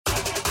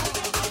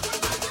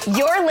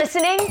You're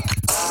listening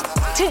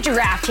to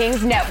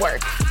DraftKings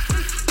Network.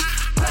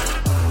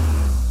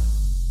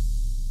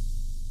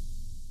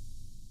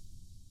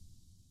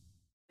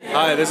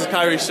 Hi, this is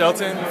Kyrie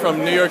Shelton from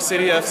New York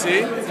City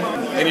FC,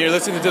 and you're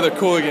listening to the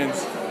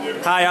Cooligans.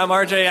 Hi, I'm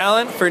RJ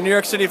Allen for New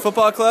York City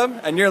Football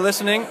Club, and you're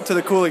listening to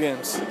the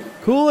Cooligans.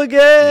 Cooligans!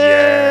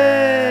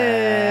 Yeah!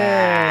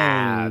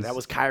 That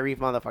was Kyrie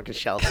motherfucking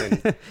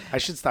Shelton. I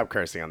should stop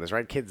cursing on this,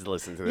 right? Kids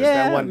listen to this.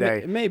 Yeah, That one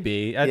day.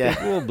 maybe. I think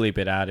we'll bleep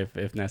it out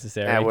if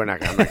necessary. I'm not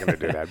going to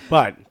do that.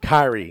 But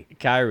Kyrie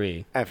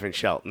effing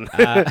Shelton.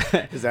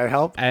 Does that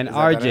help? And Is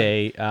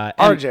RJ.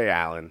 RJ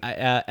Allen.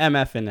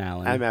 MF and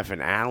Allen. MF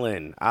and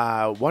Allen.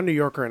 One New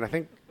Yorker, and I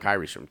think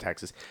Kyrie's from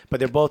Texas, but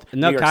they're both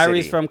No, New York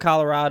Kyrie's City. from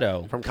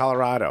Colorado. From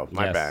Colorado.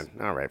 My Yes. bad.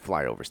 All right,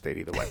 flyover state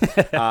either way.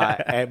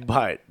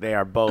 But they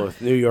are both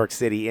New York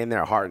City in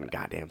their heart and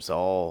goddamn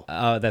soul.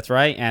 That's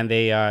right, and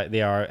they have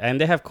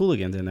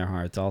Cooligans in their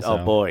hearts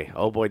also.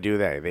 Oh boy, do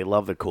they? They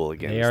love the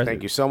Cooligans.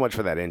 Thank you so much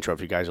for that intro. If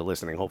you guys are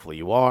listening, hopefully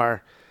you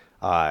are.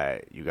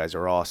 You guys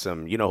are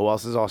awesome. You know who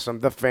else is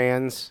awesome? The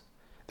fans.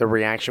 The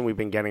reaction we've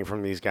been getting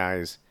from these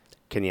guys.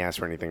 Can you ask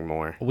for anything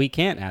more? We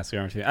can't ask for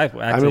anything.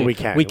 We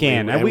can. We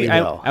can. And we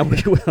will. And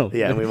we will.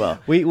 Yeah, we will.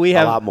 We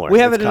have a lot more. We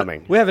have it's it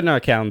coming. We have it in our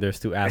calendars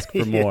to ask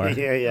for more.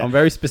 Yeah. On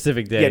very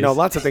specific days. Yeah, no,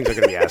 lots of things are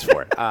going to be asked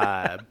for.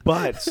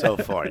 But so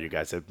far, you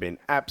guys have been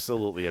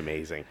absolutely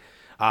amazing.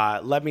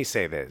 Let me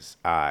say this.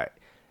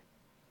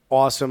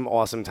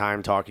 Awesome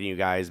time talking to you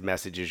guys.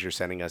 Messages you're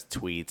sending us,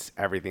 tweets,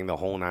 everything, the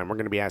whole nine. We're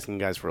going to be asking you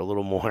guys for a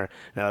little more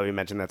now that we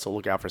mentioned that, so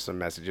look out for some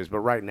messages. But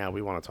right now,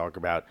 we want to talk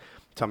about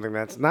something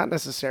that's not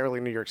necessarily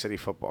New York City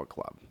Football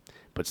Club,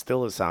 but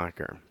still is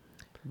soccer.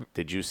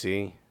 Did you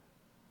see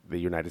the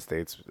United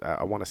States,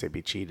 I want to say,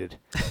 be cheated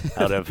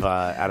out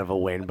of a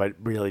win, but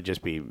really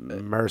just be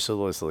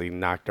mercilessly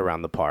knocked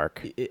around the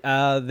park?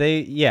 I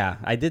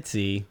did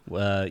see,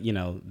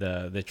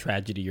 the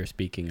tragedy you're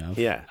speaking of.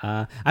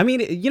 Yeah. I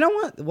mean, you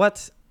know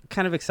what's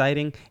kind of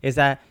exciting is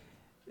that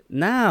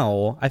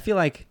now I feel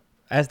like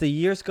as the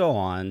years go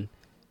on,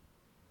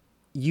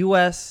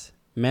 U.S.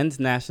 men's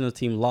national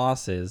team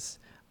losses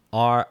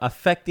are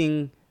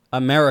affecting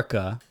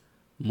America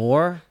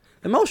more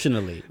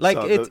emotionally. Like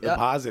so the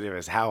positive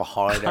is how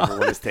hard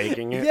everyone is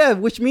taking it. Yeah,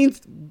 which means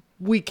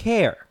we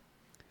care.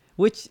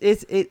 Which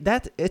is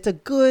it's a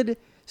good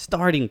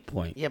starting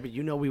point. Yeah, but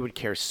we would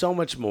care so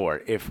much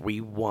more if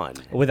we won.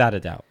 Without a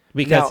doubt.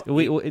 Because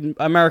Now, in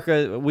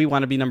America, we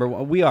want to be number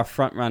one. We are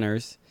front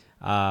runners.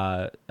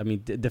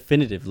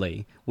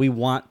 Definitively. We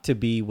want to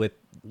be with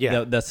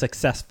the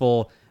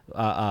successful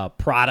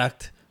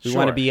product. We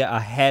want to be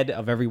ahead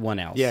of everyone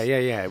else.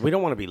 Yeah. We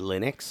don't want to be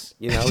Linux.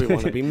 We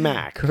want to be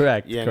Mac.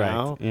 Correct. You correct.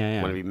 know? Yeah.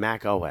 We want to be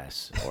Mac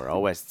OS or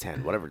OS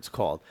 10, whatever it's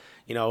called.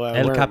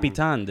 El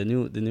Capitan, the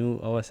new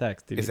OS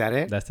X. Is that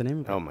it? That's the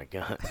name of it. Oh my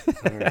God.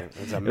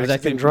 It's a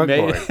Mexican drug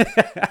lord.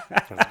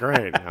 That's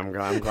great. I'm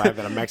glad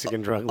that a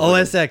Mexican drug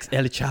lord. OS X,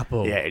 El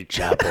Chapo. Yeah, El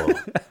Chapo.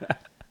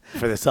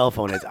 For the cell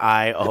phone, it's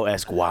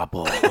iOS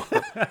Guapo.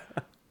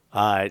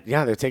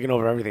 They're taking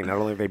over everything. Not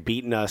only have they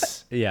beaten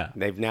us,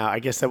 they've now, I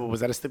guess was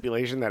that a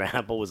stipulation that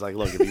Apple was like,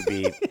 look,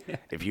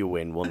 if you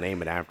win, we'll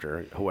name it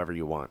after whoever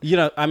you want.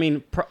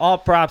 All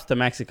props to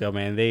Mexico,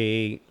 man.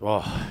 They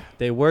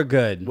were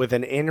good. With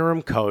an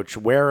interim coach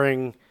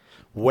wearing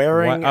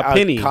a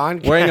penny,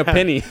 wearing a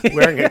penny,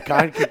 wearing a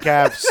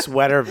CONCACAF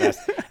sweater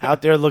vest,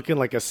 out there looking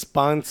like a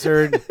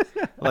sponsored,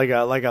 like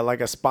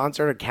a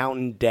sponsored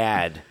accountant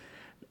dad.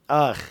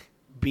 Ugh.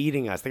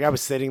 Beating us. The guy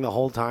was sitting the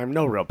whole time.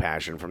 No real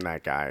passion from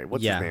that guy.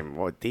 What's his name?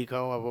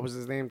 Tico? What was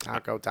his name?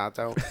 Tato?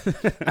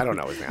 I don't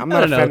know his name. I'm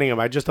not offending him.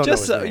 I just don't know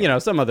his name.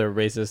 Some other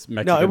racist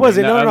Mexican. No, it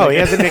wasn't. No. He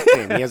has a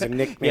nickname. He has a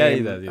nickname. Yeah,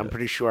 he does. I'm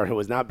pretty sure it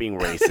was not being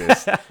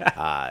racist.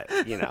 Why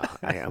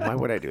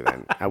would I do that?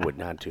 I would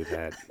not do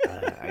that.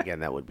 Again,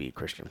 that would be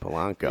Christian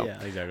Polanco.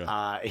 Yeah, exactly.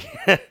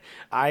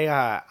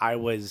 I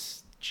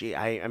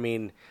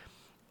mean,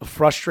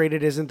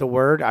 frustrated isn't the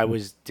word. I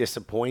was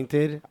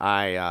disappointed.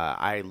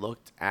 I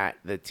looked at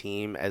the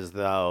team as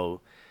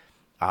though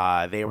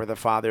they were the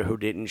father who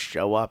didn't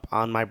show up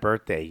on my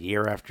birthday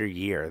year after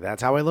year.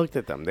 That's how I looked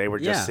at them. They were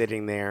just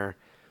sitting there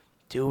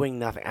doing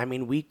nothing. I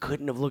mean, we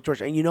couldn't have looked worse.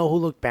 And you know who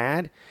looked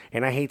bad?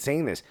 And I hate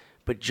saying this,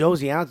 but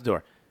Josie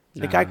Altidore.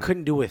 The guy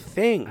couldn't do a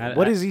thing.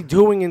 What is he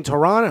doing in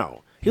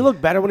Toronto? He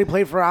looked better when he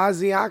played for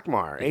AZ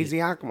Alkmaar.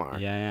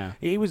 Yeah.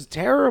 He was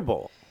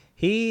terrible.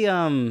 He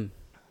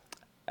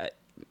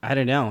I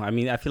don't know. I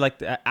mean, I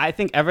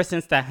think ever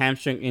since that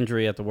hamstring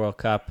injury at the World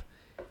Cup,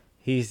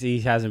 he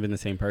hasn't been the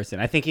same person.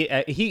 I think he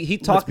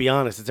talked. Let's be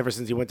honest. It's ever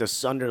since he went to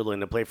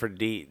Sunderland to play for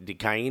Di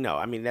Caino.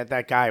 I mean,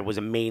 that guy was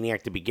a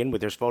maniac to begin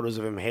with. There's photos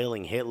of him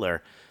hailing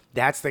Hitler.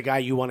 That's the guy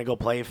you want to go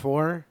play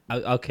for?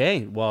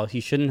 Okay. Well, he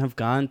shouldn't have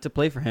gone to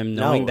play for him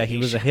knowing that he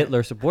was a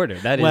Hitler supporter.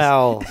 That is.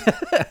 Well,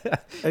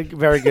 a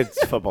very good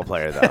football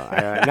player,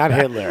 though. Not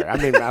Hitler. I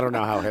mean, I don't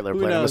know how Hitler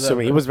played. I'm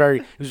assuming he was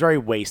very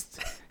waste.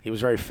 He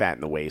was very fat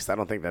in the waist. I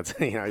don't think that's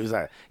he had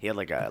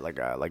like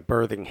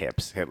birthing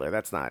hips. Hitler.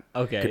 That's not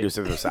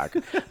conducive to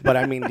soccer. But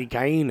I mean, Di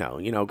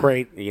Caino,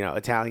 great,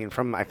 Italian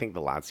from I think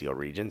the Lazio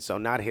region. So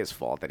not his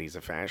fault that he's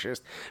a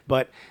fascist,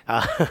 but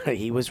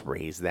he was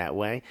raised that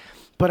way.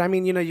 But I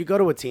mean, you go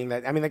to a team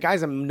the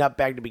guy's a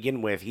nutbag to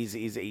begin with.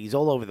 He's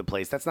all over the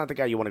place. That's not the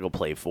guy you want to go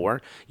play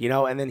for,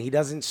 And then he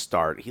doesn't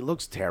start. He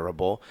looks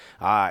terrible.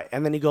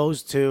 And then he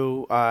goes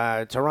to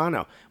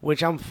Toronto,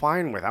 which I'm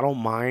fine with. I don't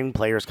mind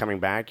players coming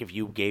back. If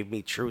you gave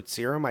me truth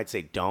serum, I'd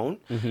say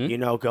don't.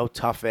 Go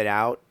tough it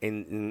out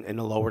in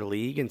a lower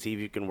league and see if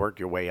you can work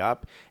your way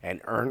up and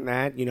earn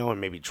that,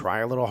 and maybe try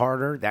a little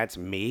harder. That's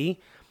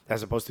me.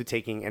 As opposed to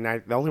taking,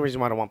 the only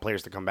reason why I don't want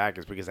players to come back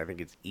is because I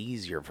think it's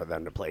easier for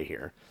them to play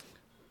here.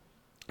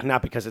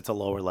 Not because it's a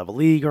lower level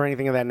league or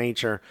anything of that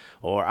nature,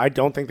 or I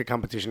don't think the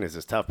competition is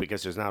as tough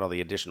because there's not all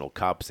the additional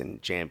cups and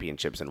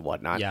championships and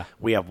whatnot. Yeah.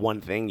 We have one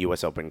thing,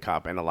 U.S. Open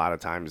Cup, and a lot of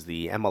times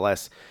the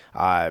MLS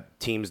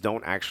teams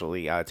don't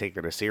actually take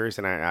that as serious,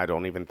 and I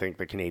don't even think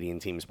the Canadian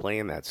teams play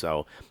in that,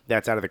 so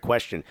that's out of the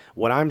question.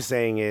 What I'm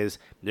saying is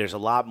there's a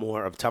lot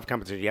more of tough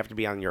competition. You have to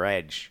be on your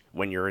edge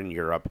when you're in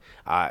Europe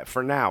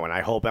for now, and I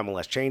hope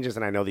MLS changes,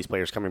 and I know these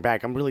players coming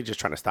back. I'm really just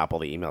trying to stop all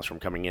the emails from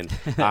coming in.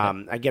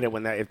 I get it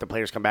if the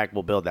players come back,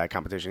 we'll build that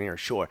competition here,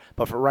 sure.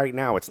 But for right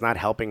now, it's not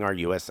helping our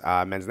U.S.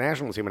 Men's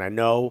national team, and I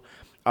know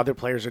other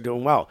players are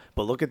doing well.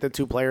 But look at the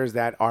two players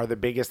that are the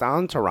biggest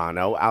on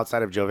Toronto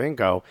outside of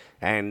Jovinko,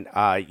 and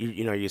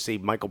you see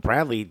Michael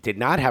Bradley did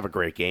not have a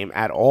great game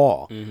at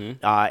all,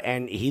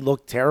 and he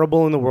looked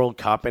terrible in the World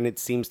Cup, and it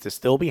seems to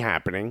still be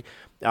happening.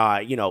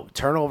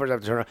 Turnovers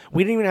after turnover.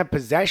 We didn't even have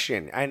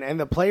possession, and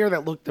the player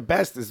that looked the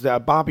best is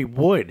Bobby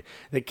Wood.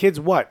 The kid's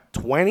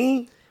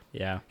 20?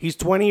 Yeah. He's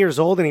 20 years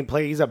old, and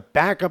he's a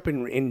backup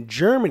in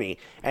Germany,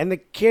 and the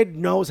kid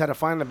knows how to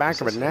find the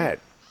back of a net.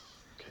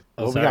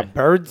 We got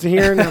birds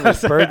here. Now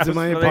there's birds in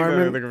my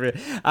apartment.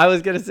 I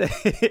was going to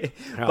say,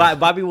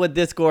 Bobby Wood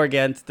did score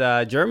against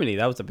Germany.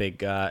 That was a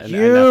big huge.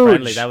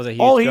 Friendly. That was a huge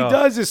all he goal.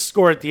 does is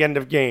score at the end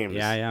of games.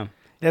 Yeah.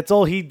 That's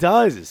all he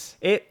does.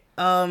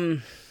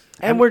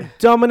 And we're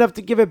dumb enough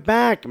to give it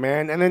back,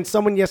 man. And then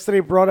someone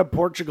yesterday brought up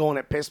Portugal, and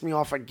it pissed me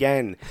off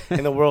again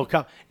in the World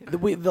Cup.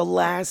 The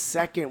last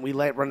second we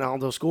let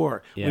Ronaldo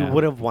score, we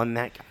would have won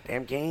that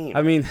goddamn game.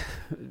 I mean,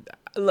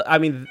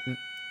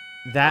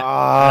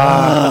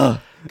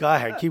 that. Go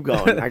ahead, keep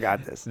going. I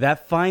got this.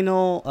 That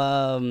final.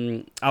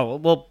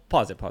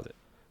 Pause it.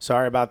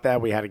 Sorry about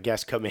that. We had a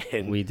guest come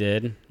in. We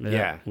did.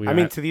 Yeah.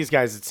 To these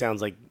guys, it sounds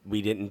like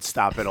we didn't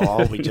stop at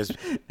all. We just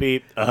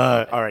beep.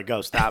 All right,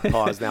 go. Stop.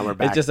 Pause. Now we're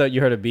back. It's just that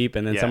you heard a beep,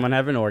 and then someone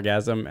had an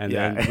orgasm, and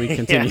then we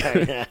continue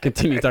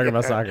talking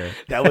about soccer.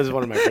 That was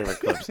one of my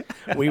favorite clips.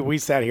 We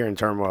sat here in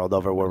turmoil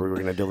over whether we were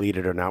going to delete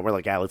it or not. We're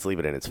like, let's leave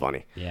it in. It's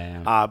funny.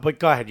 Yeah. But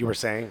go ahead. You were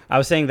saying? I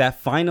was saying that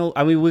final.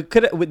 I mean,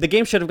 the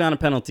game should have gone to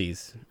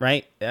penalties,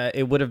 right?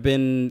 It would have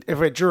been if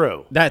it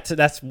drew.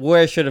 That's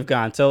where it should have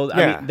gone. So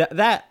I mean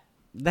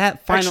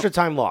that final extra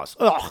time loss.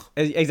 Ugh.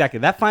 Exactly.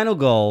 That final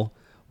goal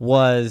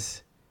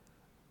was,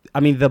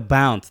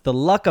 the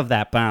luck of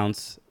that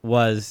bounce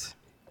was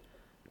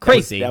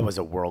crazy. That was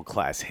a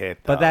world-class hit,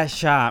 though. But that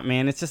shot,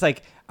 man, it's just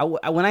like,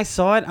 when I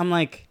saw it, I'm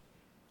like,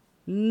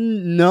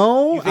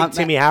 no. You think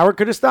Timmy Howard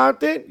could have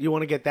stopped it? You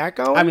want to get that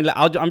going? I mean,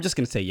 I'm just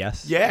going to say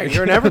yes. Yeah,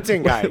 you're an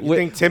Everton guy. You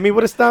think Timmy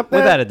would have stopped that?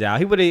 Without a doubt.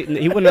 He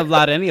wouldn't have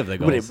allowed any of the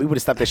goals. He would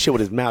have stopped that shit with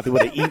his mouth. He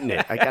would have eaten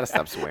it. I got to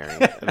stop swearing.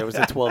 There was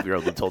a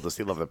 12-year-old who told us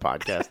he loved the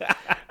podcast.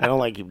 I don't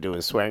like him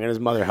doing swearing, and his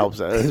mother helps.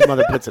 His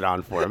mother puts it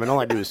on for him, and all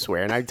I do is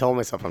swear. And I told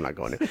myself I'm not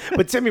going to.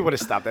 But Timmy would have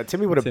stopped that.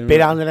 Timmy would have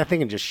bit onto that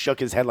thing and just shook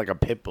his head like a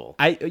pit bull.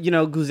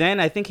 Guzan,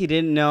 I think he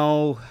didn't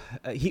know.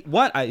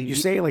 You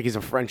say it like he's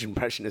a French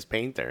impressionist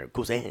painter.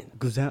 Guzan.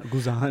 Guzan.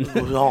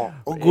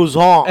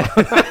 Guzan.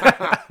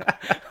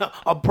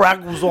 A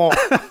Braguzan.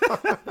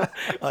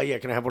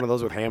 Can I have one of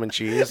those with ham and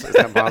cheese? Is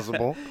that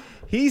possible?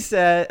 He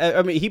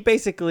said, he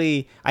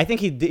basically, I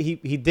think he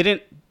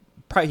didn't.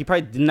 He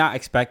probably did not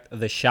expect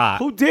the shot.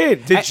 Who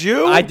did? Did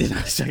you? I did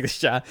not expect the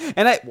shot,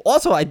 and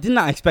I did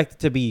not expect it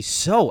to be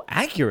so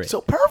accurate,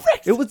 so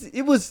perfect. It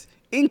was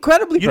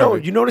incredibly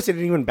perfect. You notice it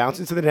didn't even bounce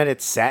into the net. It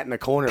sat in the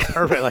corner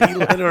perfect. Like he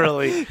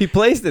literally he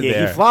placed it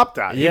there. He flopped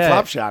on. He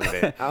flop shotted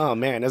it. Oh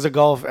man, as a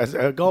golfer,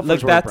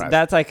 look,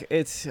 that's like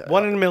it's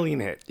 1 in a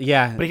million hit.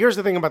 Yeah. But here's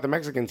the thing about the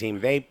Mexican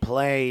team: they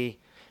play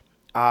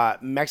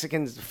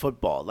Mexicans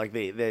football. Like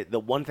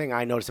the one thing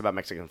I noticed about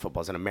Mexican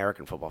football as an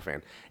American football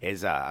fan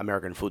is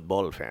American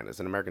football fan, as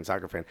an American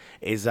soccer fan,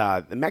 is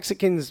the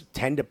Mexicans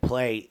tend to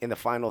play in the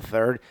final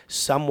third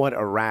somewhat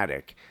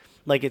erratic.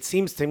 Like it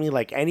seems to me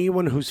like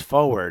anyone who's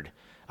forward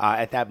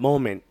at that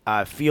moment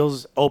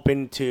feels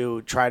open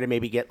to try to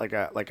maybe get like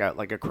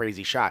a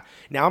crazy shot.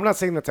 Now I'm not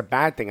saying that's a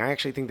bad thing. I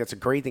actually think that's a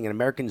great thing, and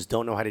Americans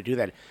don't know how to do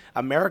that.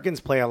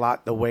 Americans play a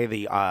lot the way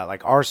the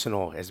like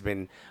Arsenal has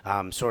been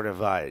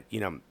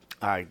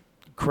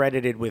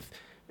credited with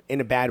in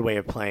a bad way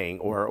of playing,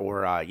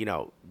 or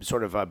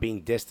sort of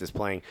being dissed as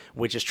playing,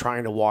 which is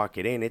trying to walk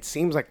it in. It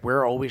seems like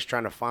we're always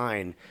trying to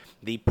find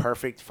the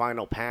perfect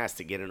final pass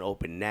to get an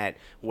open net,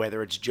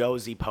 whether it's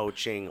Josie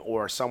poaching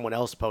or someone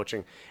else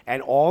poaching.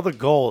 And all the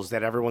goals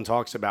that everyone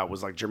talks about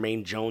was like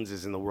Jermaine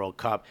Jones's in the World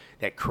Cup,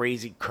 that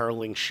crazy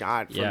curling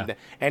shot.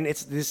 And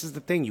this is the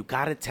thing. You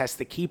got to test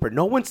the keeper.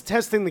 No one's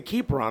testing the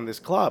keeper on this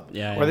club.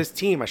 This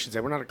team, I should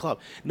say. We're not a club.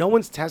 No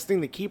one's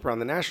testing the keeper on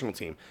the national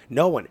team.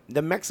 No one.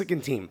 The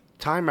Mexican team,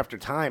 time after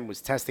time,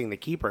 was testing the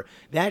keeper.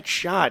 That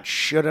shot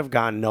should have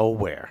gone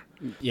nowhere.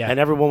 Yeah. And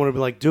everyone would be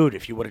like, dude,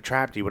 if you would have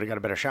trapped it, you would have got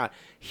a better shot.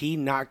 He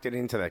knocked it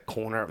into the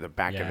corner of the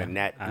back of the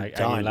net.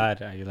 You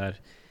lied.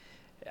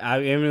 I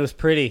mean, it was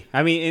pretty.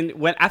 I mean,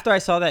 after I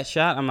saw that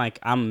shot, I'm like,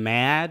 I'm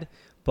mad.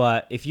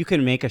 But if you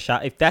can make a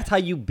shot, if that's how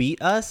you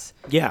beat us,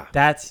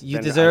 you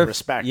deserve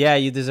respect. Yeah,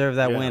 you deserve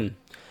that win.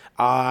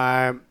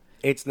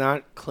 It's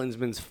not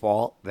Klinsmann's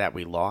fault that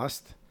we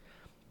lost,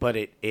 but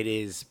it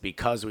is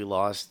because we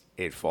lost.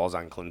 It falls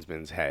on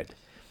Klinsmann's head.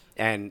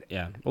 And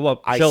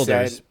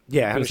shoulders.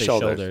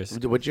 Shoulders.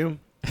 Would you?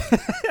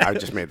 I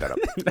just made that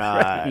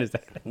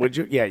up. Would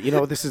you?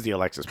 Yeah, this is the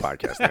Alexis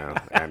podcast now,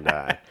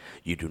 and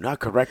you do not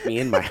correct me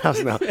in my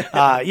house now.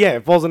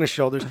 It falls on his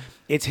shoulders.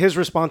 It's his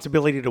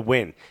responsibility to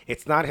win.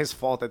 It's not his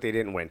fault that they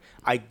didn't win.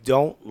 I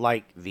don't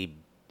like the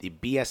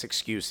BS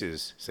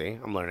excuses. See,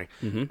 I'm learning.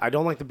 Mm-hmm. I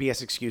don't like the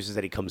BS excuses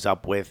that he comes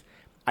up with.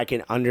 I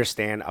can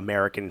understand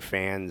American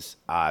fans.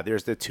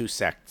 There's the two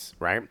sects,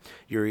 right?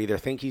 You either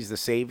think he's the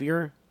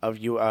savior of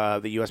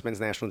the U.S. men's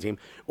national team,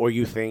 or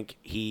you think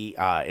he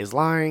is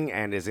lying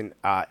and isn't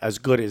as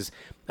good as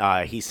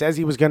he says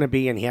he was going to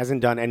be, and he hasn't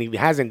done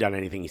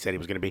anything he said he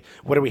was going to be.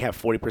 What do we have?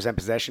 40%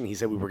 possession. He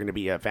said we were going to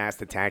be a fast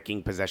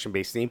attacking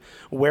possession-based team.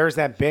 Where's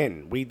that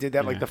been? We did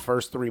that like the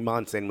first 3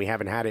 months, and we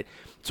haven't had it.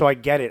 So I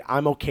get it.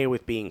 I'm okay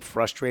with being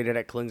frustrated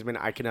at Klinsmann.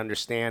 I can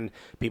understand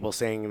people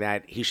saying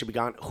that he should be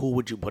gone. Who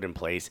would you put in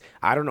place?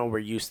 I don't know where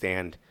you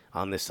stand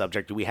on this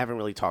subject. We haven't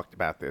really talked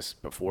about this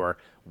before.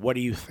 What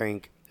do you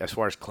think as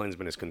far as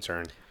Klinsmann is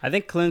concerned? I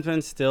think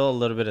Klinsmann's still a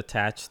little bit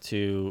attached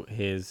to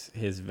his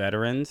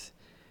veterans,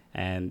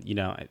 and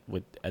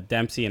with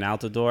Dempsey and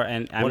Altidore.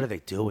 And what are they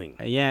doing?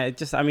 Yeah,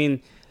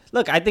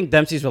 look, I think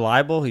Dempsey's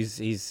reliable.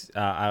 He's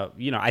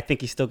I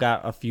think he's still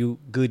got a few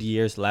good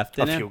years left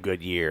in him. A few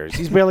good years.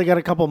 He's barely got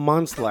a couple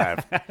months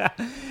left.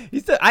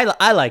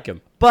 I like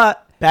him,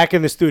 but back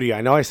in the studio.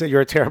 I know I said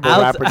you're a terrible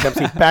rapper,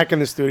 Dempsey. Back in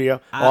the studio,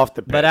 off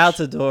the pitch. But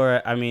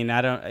Altidore,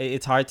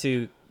 it's hard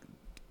to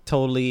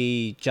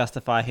totally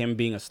justify him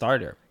being a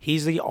starter.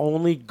 He's the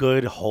only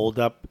good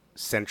hold-up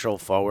central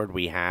forward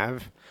we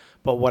have.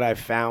 But what I've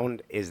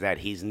found is that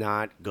he's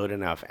not good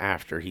enough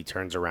after he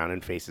turns around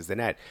and faces the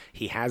net.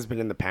 He has been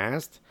in the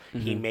past.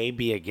 Mm-hmm. He may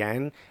be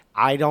again.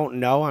 I don't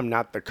know. I'm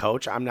not the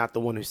coach. I'm not the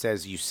one who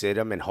says you sit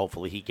him and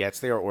hopefully he gets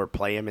there, or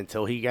play him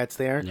until he gets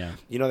there. Yeah.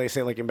 They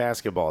say like in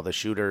basketball, the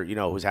shooter,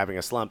 who's having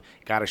a slump,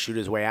 got to shoot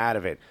his way out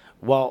of it.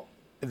 Well,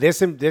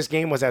 this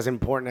game was as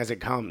important as it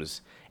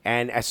comes.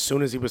 And as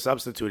soon as he was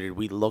substituted,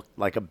 we looked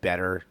like a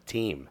better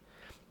team.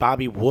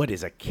 Bobby Wood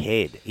is a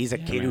kid. He's a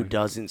kid who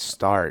doesn't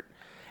start.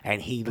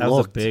 And that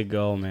was a big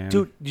goal, man.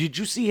 Dude, did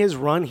you see his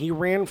run? He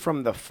ran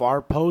from the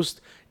far post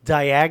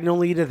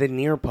diagonally to the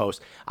near post.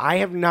 I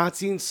have not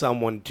seen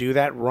someone do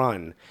that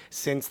run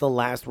since the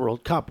last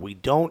World Cup. We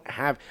don't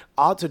have...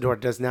 Altidore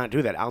does not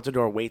do that.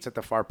 Altidore waits at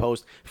the far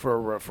post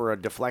for a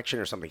deflection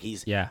or something.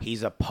 He's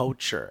a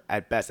poacher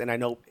at best. And I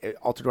know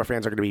Altidore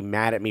fans are going to be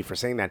mad at me for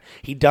saying that.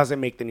 He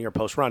doesn't make the near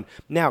post run.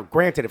 Now,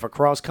 granted, if a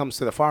cross comes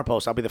to the far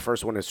post, I'll be the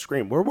first one to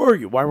scream, "Where were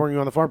you? Why weren't you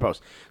on the far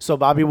post?" So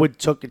Bobby Wood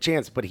took a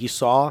chance, but he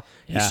saw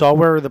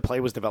where the play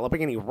was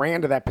developing, and he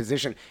ran to that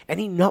position, and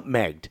he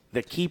nutmegged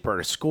the keeper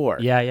to score.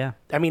 Yeah.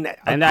 I mean,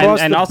 and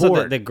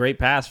also the great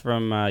pass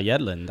from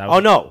Yedlin.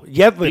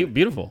 Yedlin.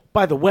 Beautiful.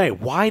 By the way,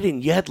 why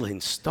didn't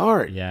Yedlin start?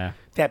 Yeah.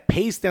 That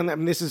pace down that. I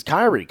mean, this is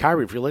Kyrie.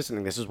 Kyrie, if you're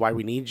listening, this is why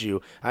we need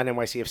you on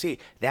NYCFC.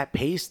 That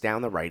pace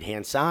down the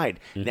right-hand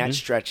side, that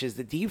stretches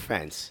the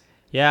defense.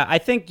 Yeah, I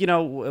think,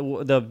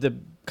 the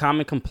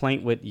common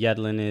complaint with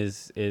Yedlin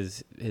is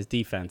his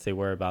defense. They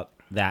worry about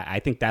that. I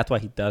think that's why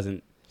he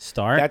doesn't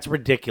start. That's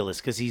ridiculous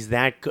because he's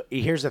that good.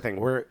 Here's the thing.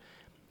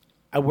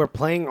 We're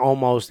playing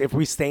almost, if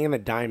we stay in the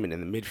diamond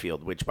in the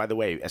midfield, which, by the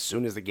way, as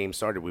soon as the game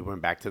started, we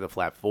went back to the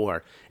flat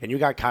four, and you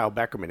got Kyle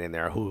Beckerman in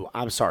there who,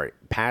 I'm sorry,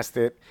 passed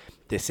it.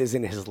 This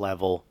isn't his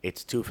level.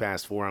 It's too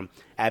fast for him.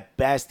 At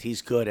best,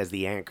 he's good as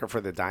the anchor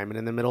for the diamond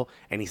in the middle,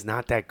 and he's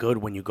not that good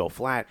when you go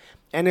flat.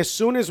 And as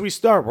soon as we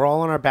start, we're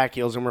all on our back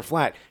heels and we're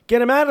flat.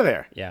 Get him out of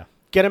there. Yeah.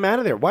 Get him out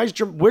of there. Why is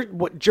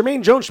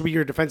Jermaine Jones should be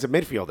your defensive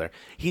midfielder?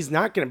 He's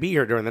not going to be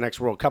here during the next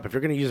World Cup. If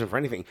you're going to use him for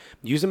anything,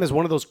 use him as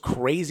one of those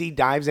crazy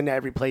dives into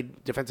every play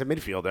defensive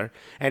midfielder,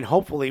 and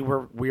hopefully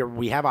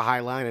we have a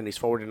high line and he's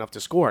forward enough to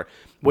score.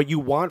 What you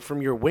want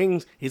from your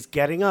wings is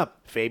getting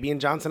up. Fabian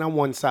Johnson on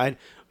one side,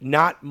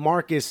 not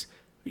Marcus,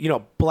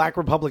 Black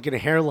Republican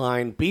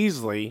hairline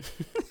Beasley.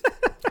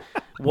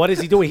 What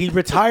is he doing? He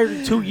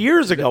retired 2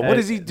 years ago. What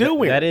is he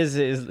doing? That is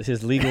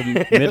his legal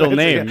middle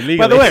name. Legally.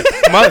 By the way,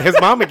 his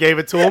mama gave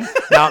it to him,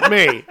 not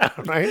me.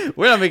 Right?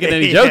 We're not making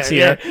any jokes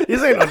here.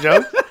 This ain't no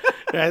joke.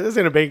 This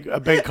isn't a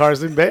Ben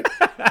Carson bit.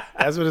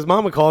 That's what his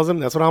mama calls him.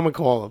 That's what I'm gonna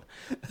call him.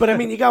 But I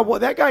mean, you got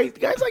that guy.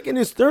 The guy's like in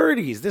his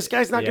 30s. This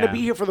guy's not gonna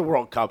be here for the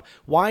World Cup.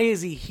 Why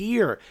is he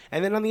here?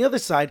 And then on the other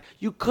side,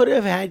 you could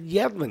have had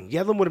Yedlin.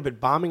 Yedlin would have been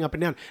bombing up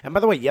and down. And by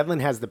the way, Yedlin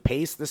has the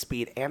pace, the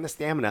speed, and the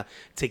stamina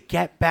to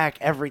get back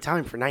every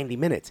time for 90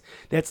 minutes.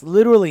 That's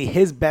literally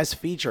his best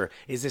feature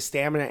is his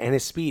stamina and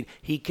his speed.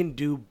 He can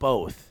do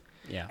both.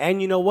 Yeah.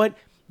 And you know what?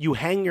 You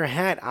hang your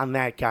hat on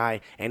that guy,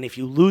 and if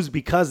you lose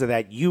because of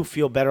that, you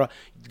feel better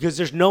because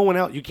there's no one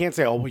else. You can't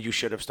say, "Oh, well, you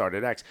should have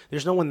started X."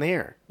 There's no one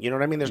there. You know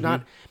what I mean?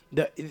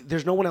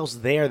 There's no one else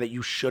there that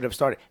you should have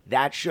started.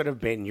 That should have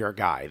been your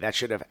guy. That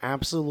should have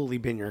absolutely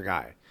been your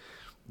guy.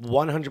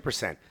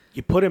 100%.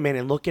 You put him in,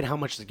 and look at how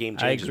much the game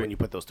changes when you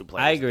put those two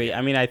players. I agree.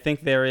 I mean, I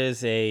think there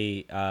is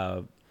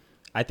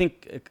I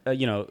think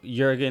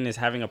Jurgen is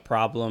having a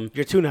problem.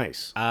 You're too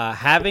nice.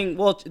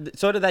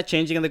 Sort of that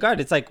changing of the guard.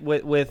 It's like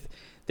with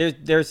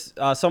there's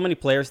so many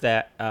players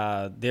that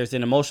there's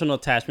an emotional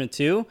attachment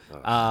to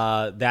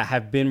that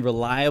have been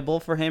reliable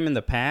for him in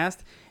the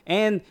past,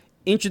 and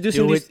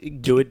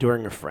introducing do it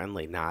during a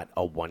friendly, not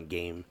a one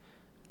game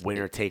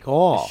winner take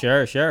all.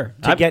 Sure.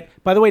 To get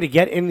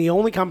in the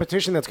only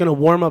competition that's going to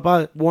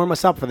warm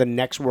us up for the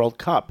next World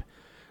Cup.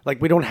 Like,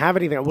 we don't have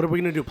anything. What are we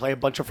going to do? Play a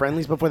bunch of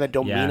friendlies before that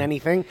don't mean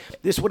anything?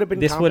 This would have been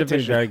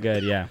very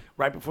good, yeah.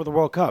 Right before the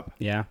World Cup.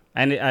 Yeah.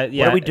 And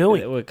what are we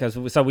doing? Because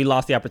we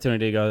lost the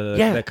opportunity to go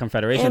to the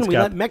Confederations Cup. And we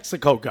let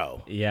Mexico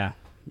go. Yeah.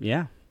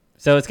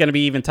 So it's going to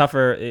be even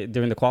tougher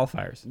during the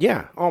qualifiers.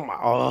 Yeah.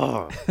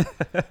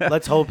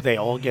 Let's hope they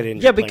all get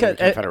into playing the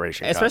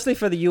Confederation Cup. Especially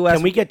for the U.S.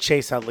 Can we get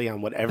Chase Utley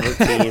on whatever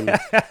team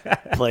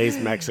plays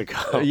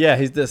Mexico? Yeah,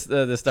 he's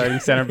the starting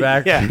center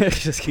back. Yeah.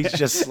 He's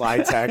just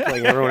slide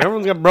tackling everyone.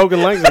 Everyone's got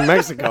broken legs in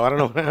Mexico. I don't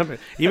know what happened.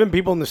 Even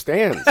people in the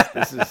stands.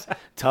 This is a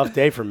tough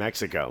day for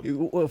Mexico.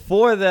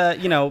 For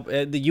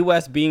the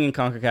U.S. being in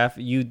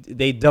CONCACAF,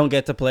 they don't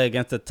get to play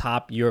against the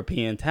top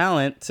European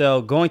talent.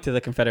 So going to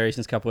the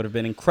Confederations Cup would have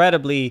been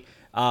incredibly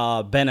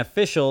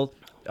beneficial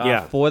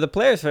for the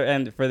players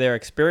and for their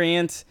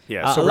experience.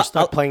 Yeah, so we're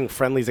stuck playing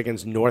friendlies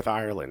against North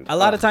Ireland. A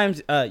lot of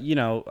times, a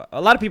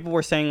lot of people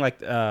were saying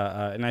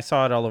and I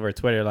saw it all over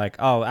Twitter,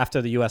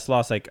 after the U.S.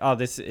 lost,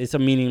 this is a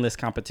meaningless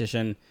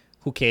competition.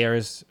 Who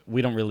cares?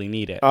 We don't really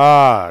need it.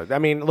 I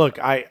mean, look,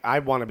 I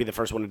want to be the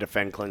first one to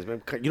defend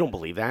Klinsmann. You don't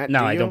believe that?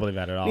 No, I don't believe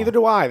that at all. Neither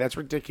do I. That's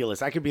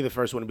ridiculous. I could be the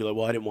first one to be like,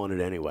 well, I didn't want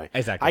it anyway.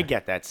 Exactly. I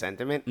get that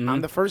sentiment. Mm-hmm.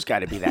 I'm the first guy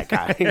to be that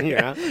guy.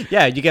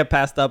 Yeah, you get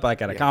passed up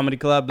at a comedy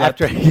club.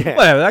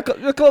 Whatever,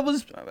 that club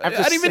was, I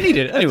didn't even need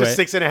it. Anyway.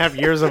 After 6.5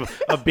 years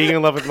of being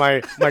in love with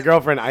my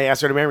girlfriend, I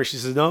asked her to marry me. She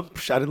says, no,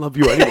 I didn't love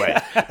you anyway.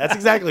 That's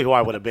exactly who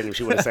I would have been if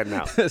she would have said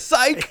no.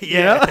 Psych!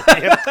 Yeah.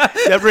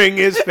 That ring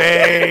is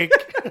fake.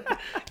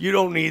 You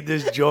don't need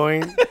this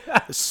joint.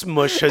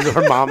 Smush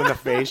her mom in the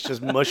face.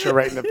 Just mush her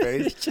right in the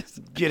face.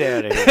 Get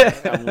out of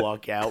here. I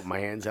walk out, my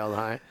hands held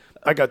high.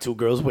 I got two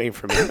girls waiting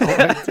for me.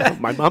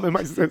 My mom and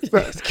my sister.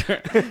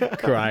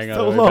 Crying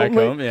on the way back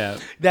home. Yeah.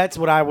 That's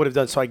what I would have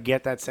done. So I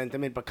get that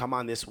sentiment. But come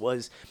on, this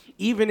was,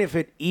 even if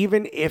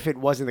it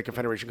wasn't the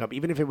Confederation Cup,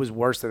 even if it was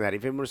worse than that,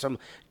 if it was some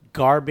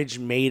garbage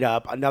made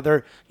up,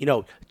 another,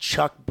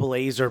 Chuck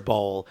Blazer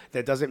Bowl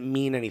that doesn't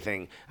mean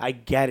anything, I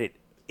get it.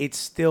 It's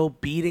still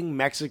beating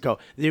Mexico.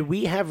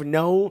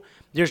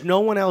 There's no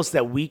one else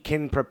that we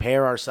can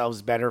prepare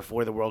ourselves better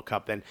for the World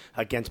Cup than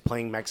against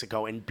playing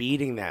Mexico and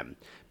beating them.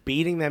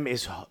 Beating them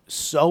is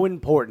so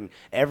important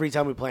every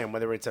time we play them,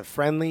 whether it's a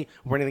friendly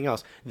or anything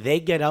else.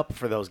 They get up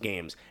for those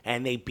games,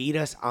 and they beat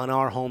us on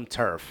our home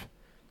turf.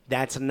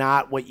 That's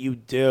not what you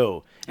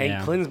do.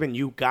 And Klinsmann,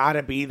 you got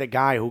to be the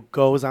guy who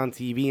goes on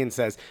TV and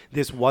says,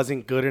 this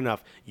wasn't good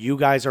enough. You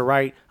guys are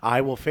right. I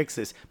will fix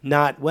this.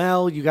 Not,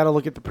 well, you got to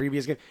look at the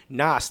previous game.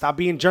 Nah, stop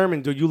being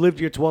German, dude. You lived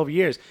here 12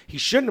 years. He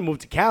shouldn't have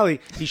moved to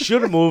Cali. He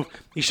should have moved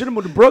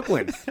to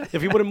Brooklyn.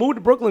 If he would have moved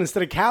to Brooklyn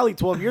instead of Cali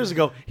 12 years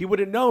ago, he would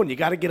have known. You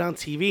got to get on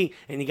TV,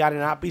 and you got to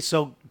not be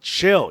so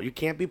chill. You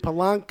can't be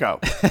Polanco,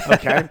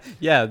 okay?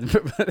 Yeah,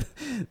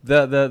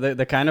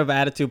 the kind of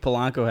attitude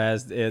Polanco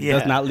has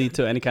does not lead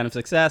to any kind of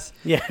success.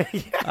 Yeah.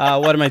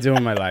 What am I doing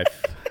in my life?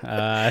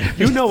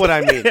 You know what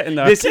I mean.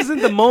 No. This isn't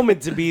the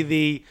moment to be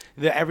the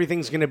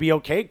everything's going to be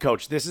okay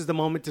coach. This is the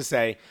moment to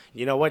say,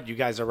 you know what, you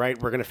guys are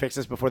right. We're going to fix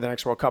this before the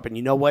next World Cup. And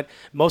you know what?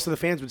 A lot of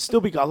fans would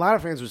still be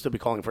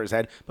calling for his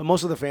head, but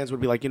most of the fans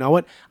would be like, you know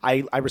what?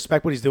 I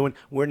respect what he's doing.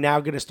 We're now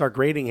going to start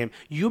grading him.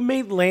 You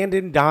made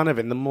Landon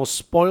Donovan, the most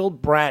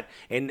spoiled brat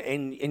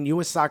in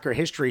U.S. soccer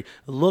history,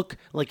 look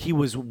like he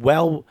was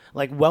well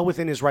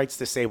within his rights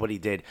to say what he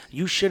did.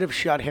 You should have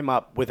shut him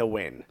up with a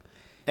win.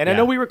 And I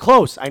know we were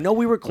close.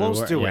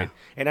 to it.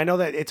 And I know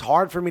that it's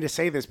hard for me to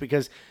say this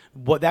because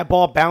that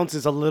ball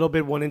bounces a little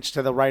bit 1 inch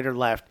to the right or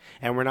left,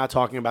 and we're not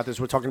talking about this.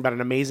 We're talking about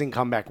an amazing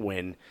comeback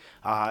win.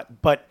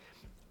 But,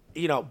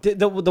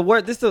 the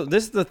word this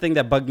is the thing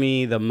that bugged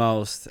me the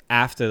most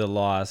after the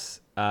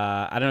loss.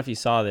 I don't know if you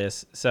saw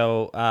this.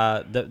 So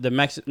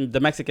the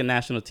Mexican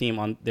national team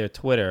on their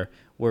Twitter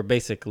were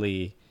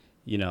basically,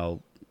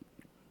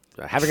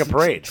 having a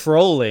parade,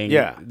 trolling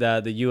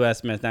the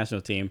U.S. men's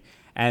national team.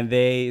 and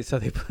they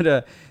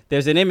put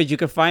there's an image, you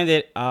can find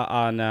it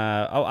on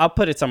I'll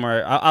put it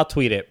somewhere, I'll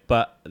tweet it,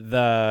 but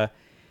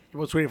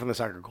We'll tweet it from the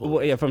Soccer Cool.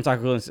 well, yeah, from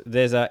Soccer Cool,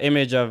 there's an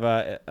image of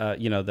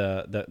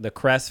the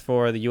crest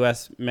for the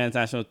U.S. men's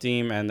national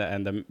team and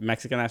the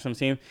Mexican national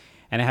team,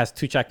 and it has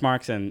 2 check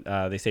marks, and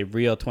they say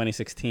Rio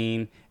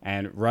 2016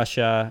 and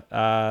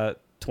Russia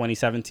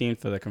 2017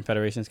 for the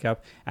Confederations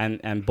Cup,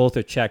 and both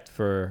are checked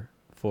for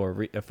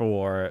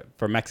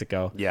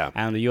Mexico. Yeah.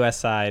 And on the U.S.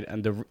 side,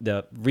 and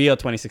the Rio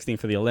 2016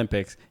 for the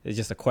Olympics is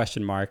just a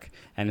question mark,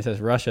 and it says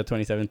Russia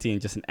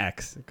 2017 just an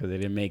X because they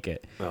didn't make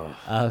it.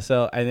 Oh.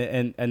 So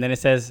and then it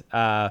says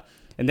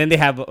and then they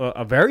have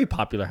a very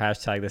popular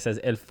hashtag that says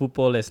El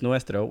fútbol es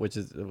nuestro, which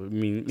is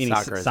meaning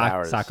Soccer is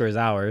ours. Soccer is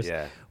ours.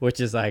 Yeah. Which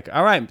is like,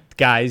 all right,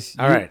 guys,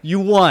 All right. you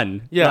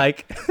won. Yeah.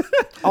 Like.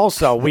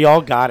 Also, we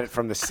all got it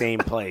from the same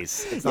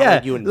place. It's not Yeah,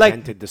 like you like-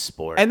 invented the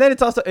sport. And then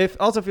it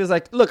also feels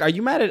like, look, are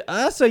you mad at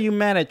us or are you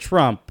mad at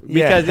Trump?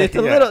 Because Yeah, it's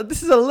a yeah. little.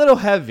 This is a little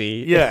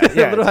heavy. yeah, a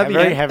yeah, little heavy.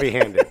 very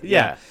heavy-handed.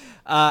 Yeah.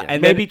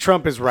 And maybe then,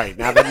 Trump is right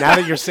now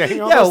that you're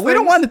saying all yeah, those we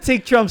don't things. want to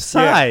take Trump's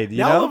side. You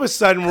now know. all of a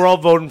sudden we're all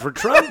voting for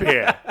Trump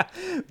here.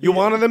 You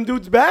one of them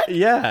dudes back?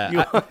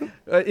 Yeah.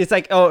 It's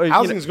like, oh,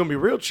 Housing's going to be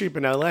real cheap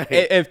in LA.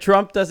 if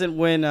Trump doesn't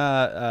win,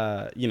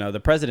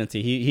 the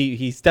presidency,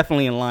 he's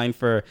definitely in line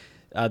for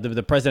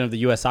the president of the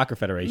U.S. Soccer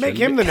Federation. Make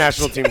him the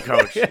national team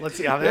coach. Let's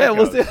see how that goes.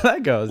 we'll see how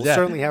that goes. We'll yeah.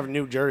 certainly have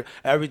New Jersey.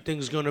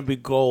 Everything's going to be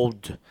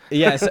gold.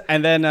 Yes,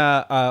 and then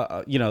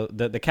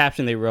the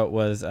caption they wrote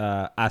was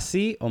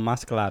así o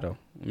más claro,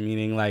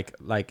 meaning like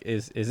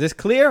is this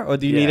clear, or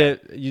do you Yeah.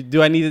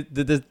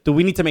 do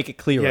we need to make it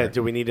clearer? Yeah,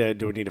 do we need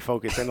to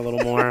focus in a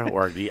little more?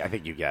 Or I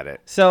think you get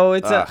it. So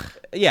it's Ugh.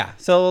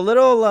 so a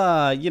little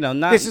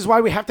not. This is why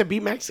we have to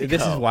beat Mexico.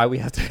 This is why we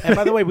have to. And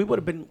by the way, we would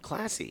have been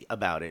classy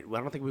about it. I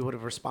don't think we would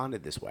have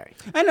responded this way.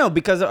 I know,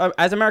 because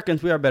as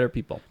Americans we are better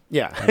people.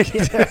 Yeah.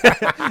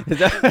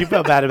 You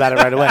felt bad about it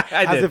right away.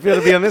 I How's did. it feel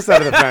to be on this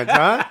side of the fence,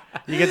 huh?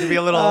 You get to be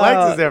a little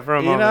Alexis there for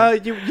a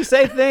moment. You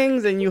say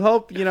things and you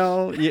hope they're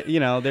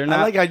not.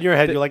 I like how in your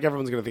head, you're like,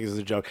 everyone's going to think this is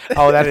a joke.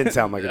 Oh, that didn't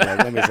sound like a joke.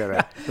 Let me say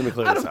that. Let me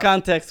clear out this of up.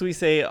 context, we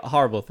say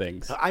horrible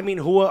things. I mean,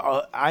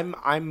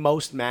 I'm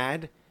most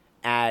mad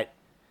at.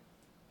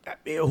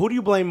 Who do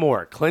you blame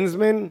more,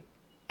 Klinsmann,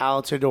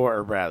 Altidore,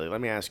 or Bradley?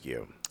 Let me ask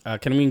you.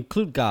 Can we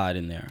include God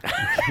in there?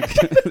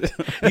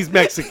 He's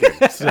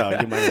Mexican, so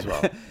you might as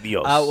well.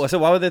 Dios. So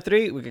what were the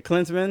three? We got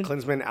Klinsmann.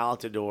 Klinsmann,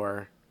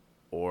 Altidore,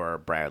 or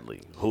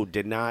Bradley, who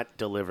did not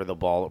deliver the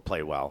ball or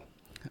play well.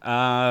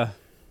 I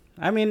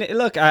mean,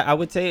 look, I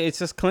would say it's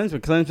just Klinsmann.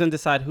 Klinsmann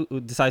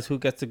decides who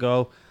gets to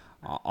go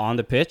on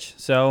the pitch.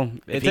 So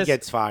If he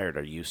gets fired,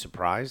 are you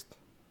surprised?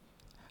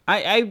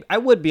 I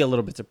would be a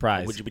little bit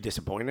surprised. Would you be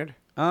disappointed?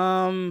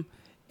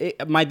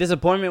 My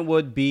disappointment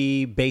would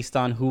be based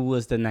on who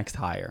was the next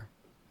hire.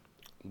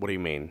 What do you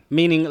mean?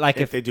 Meaning, like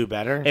If they do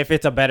better? if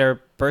it's a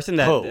better person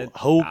that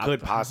Who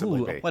could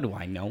possibly be? What do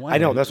I know? I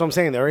know. That's what I'm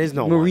saying. There is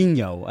no one.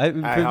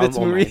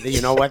 Mourinho.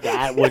 You know what?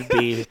 That would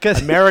be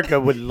 'Cause- America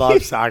would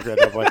love soccer at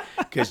that point,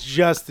 because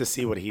just to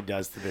see what he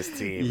does to this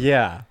team.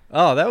 Yeah.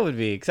 Oh, that would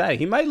be exciting.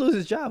 He might lose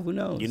his job. Who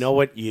knows? You know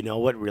what? You know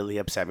what really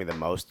upset me the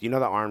most? You know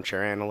the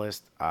armchair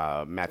analyst,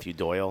 Matthew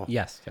Doyle.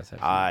 Yes.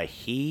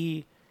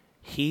 Absolutely.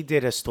 He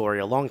did a story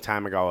a long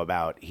time ago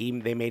about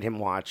they made him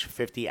watch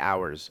 50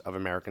 hours of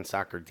American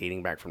soccer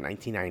dating back from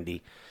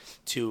 1990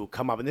 to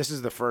come up, and this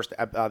is the first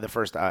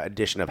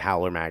edition of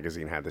Howler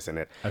magazine had this in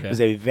it. Okay. It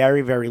was a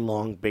very, very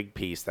long, big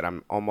piece that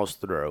I'm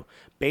almost through.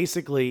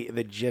 Basically,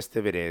 the gist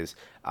of it is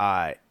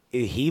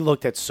he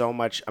looked at so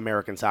much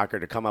American soccer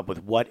to come up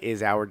with what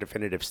is our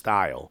definitive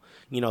style.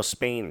 You know,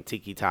 Spain,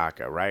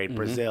 tiki-taka, right? Mm-hmm.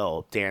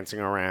 Brazil, dancing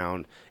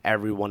around.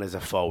 Everyone is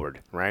a forward,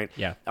 right?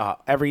 Yeah.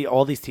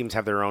 All these teams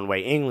have their own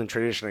way. England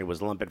traditionally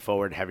was lump it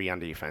forward, heavy on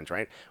defense,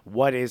 right?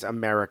 What is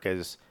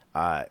America's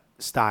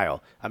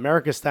style?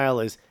 America's style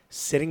is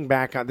sitting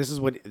back on. This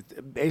is what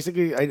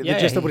basically the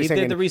gist of what he he's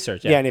saying. did the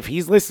research. Yeah, and if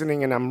he's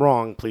listening and I'm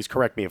wrong, please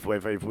correct me. If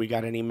we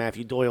got any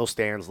Matthew Doyle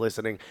stands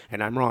listening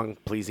and I'm wrong,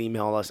 please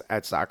email us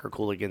at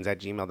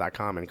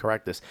soccercooligans@gmail.com and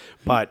correct us.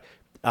 But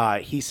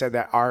he said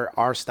that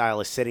our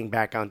style is sitting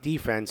back on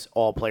defense,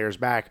 all players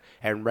back,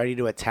 and ready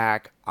to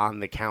attack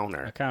on the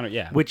counter. A counter,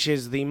 yeah. Which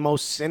is the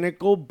most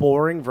cynical,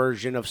 boring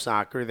version of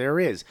soccer there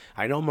is.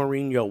 I know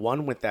Mourinho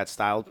won with that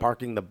style,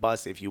 parking the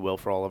bus, if you will,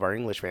 for all of our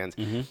English fans.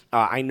 Mm-hmm.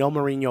 I know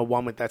Mourinho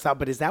won with that style,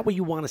 but is that what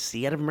you want to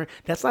see out of Mourinho?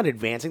 That's not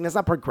advancing. That's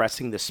not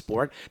progressing the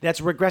sport. That's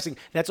regressing.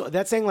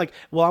 That's saying like,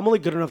 well, I'm only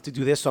good enough to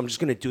do this, so I'm just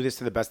going to do this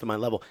to the best of my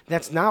level.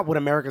 That's not what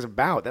America's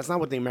about. That's not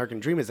what the American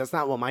dream is. That's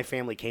not what my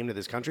family came to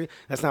this country.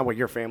 That's not what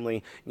your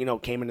family,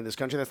 came into this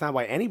country. That's not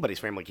why anybody's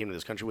family came to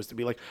this country, was to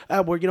be like,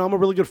 I'm a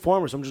really good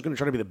farmer, so I'm just going to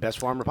try to be the best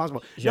farmer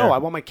possible. Sure. No, I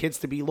want my kids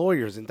to be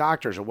lawyers and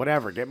doctors or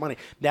whatever, get money.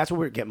 That's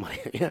what we're getting money.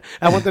 Yeah.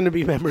 I want them to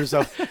be members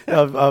of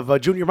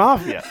junior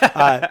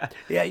mafia.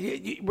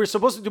 We're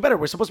supposed to do better.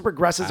 We're supposed to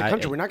progress as a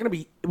country. We're not going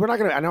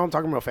to, I know I'm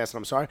talking real fast and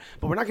I'm sorry,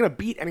 but we're not going to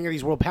beat any of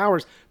these world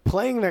powers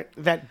playing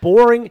that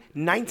boring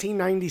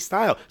 1990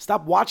 style.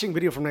 Stop watching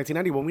video from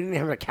 1990 when we didn't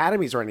have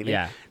academies or anything.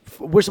 Yeah.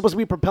 We're supposed to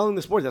be propelling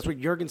the sport. That's what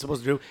Jurgen's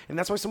supposed to do, and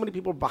that's why so many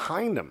people are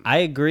behind him. I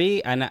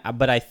agree,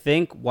 but I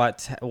think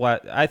what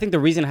I think the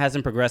reason it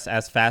hasn't progressed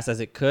as fast as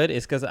it could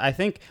is because I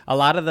think a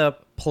lot of the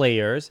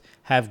players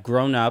have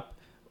grown up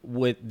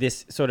with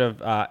this sort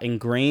of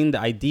ingrained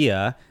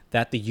idea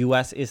that the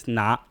U.S. is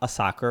not a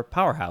soccer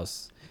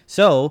powerhouse.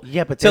 So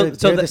yeah, but they're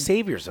the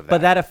saviors of that.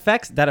 But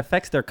that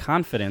affects their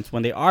confidence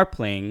when they are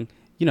playing,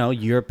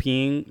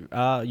 European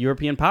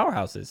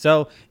powerhouses.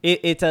 So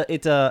it's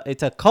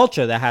a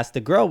culture that has to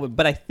grow.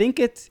 But I think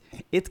it's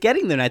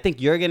getting there. And I think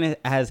Jurgen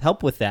has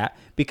helped with that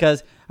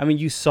because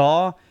you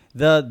saw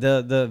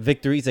the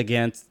victories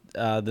against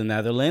the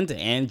Netherlands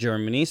and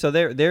Germany. So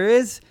there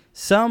is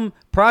some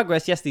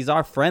progress. Yes, these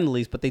are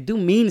friendlies, but they do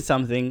mean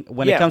something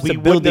when it comes to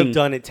building. We wouldn't have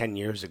done it 10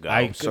 years ago.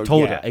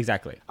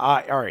 Exactly.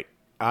 All right.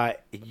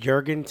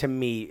 Jurgen, to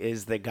me,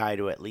 is the guy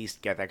to at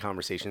least get that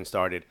conversation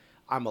started.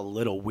 I'm a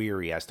little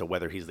weary as to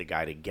whether he's the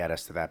guy to get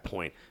us to that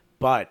point.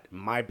 But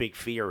my big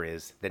fear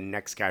is the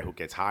next guy who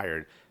gets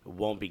hired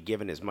won't be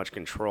given as much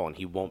control, and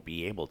he won't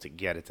be able to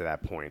get it to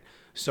that point.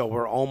 So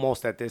we're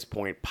almost at this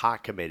point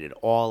pot committed,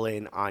 all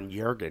in on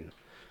Jurgen.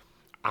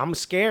 I'm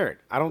scared.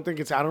 I don't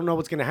know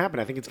what's going to happen.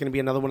 I think it's going to be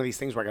another one of these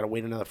things where I got to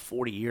wait another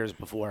 40 years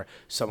before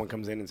someone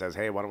comes in and says,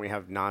 "Hey, why don't we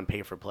have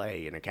non-pay for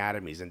play in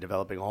academies and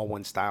developing all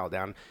one style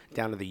down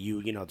to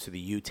the to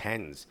the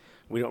U10s?"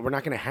 We're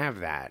not going to have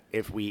that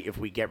if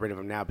we get rid of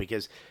him now,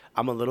 because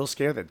I'm a little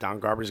scared that Don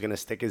Garber's going to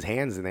stick his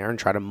hands in there and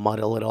try to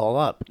muddle it all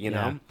up,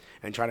 and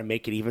try to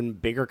make it even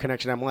bigger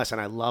connection to MLS.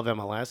 And I love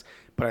MLS,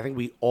 but I think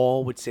we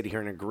all would sit here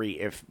and agree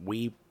if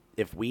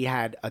we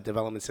had a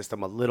development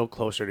system a little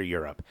closer to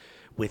Europe,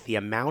 with the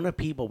amount of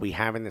people we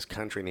have in this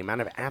country and the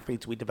amount of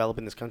athletes we develop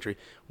in this country,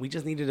 we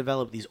just need to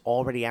develop these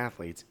already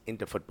athletes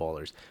into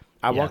footballers.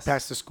 I walked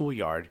past the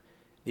schoolyard.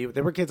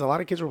 There were kids, a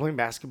lot of kids were playing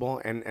basketball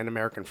and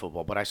American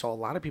football, but I saw a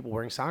lot of people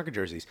wearing soccer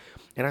jerseys.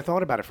 And I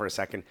thought about it for a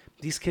second.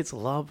 These kids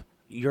love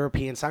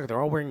European soccer. They're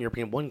all wearing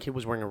European. One kid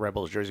was wearing a Red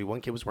Bulls jersey. One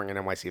kid was wearing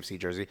an NYCFC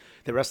jersey.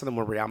 The rest of them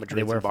were Real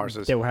Madrid and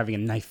Barca's. They were having a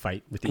knife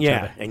fight with each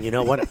other. Yeah, and you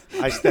know what?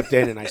 I stepped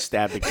in and I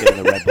stabbed the kid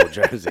in the Red Bull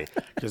jersey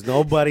because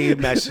nobody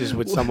messes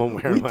with someone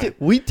wearing one.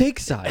 We take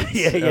sides.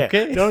 Yeah.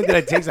 Okay? Not only did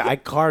I take sides, I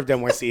carved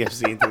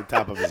NYCFC into the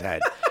top of his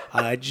head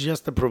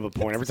just to prove a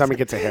point. Every time he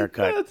gets a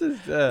haircut.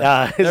 It's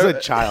a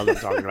child I'm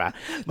talking about.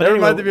 But that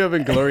reminded me of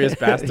Inglourious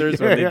Bastards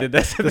when they did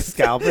that. The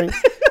scalping.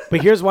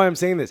 But here's why I'm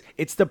saying this.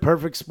 It's the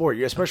perfect sport,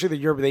 especially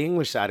the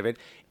English side of it.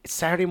 It's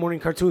Saturday morning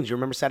cartoons. You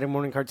remember Saturday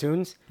morning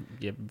cartoons?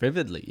 Yeah,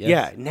 vividly, yes.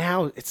 Yeah,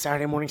 now it's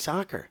Saturday morning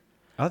soccer.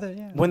 Oh,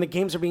 yeah. When the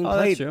games are being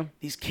played, that's true.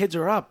 These kids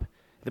are up.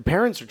 The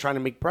parents are trying to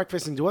make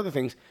breakfast and do other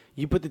things.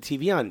 You put the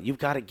TV on, you've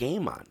got a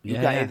game on.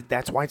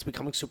 That's why it's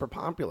becoming super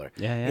popular.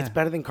 Yeah. It's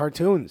better than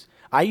cartoons.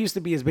 I used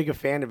to be as big a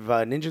fan of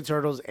Ninja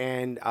Turtles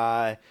and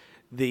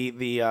with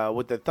the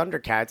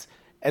Thundercats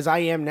as I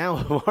am now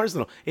of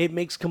Arsenal. It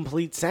makes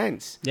complete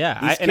sense. Yeah,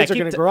 these kids are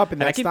going to grow up in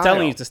that style. I keep style.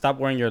 telling you to stop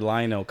wearing your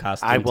Lionel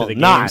costume I will to the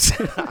not.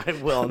 games. I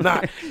will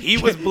not. He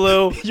was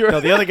blue. No,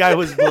 the other guy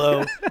was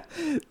blue.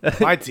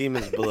 My team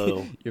is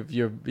blue.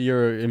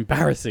 You're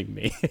embarrassing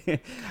me.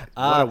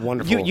 What a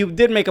wonderful. You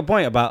did make a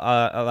point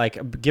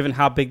about given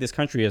how big this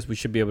country is, we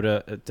should be able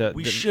to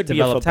should develop be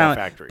a football talent.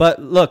 factory.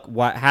 But look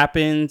what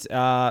happens.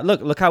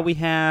 Look how we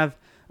have.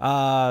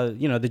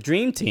 The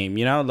dream team,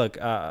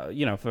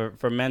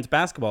 for men's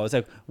basketball, it's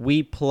like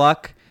we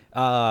pluck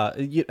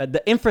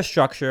the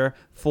infrastructure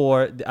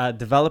for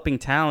developing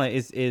talent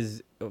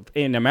is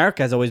in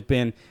America has always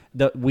been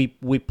we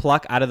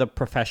pluck out of the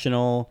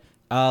professional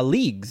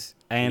leagues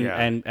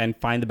and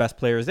find the best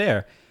players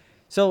there.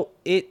 So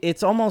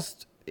it's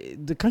almost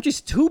the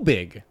country's too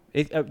big.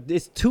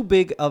 It's too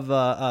big of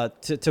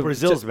to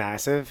Brazil's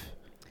massive.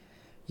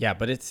 Yeah,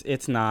 but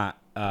it's not.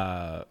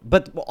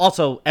 But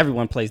also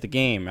everyone plays the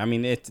game. I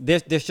mean,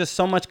 there's just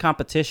so much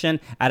competition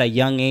at a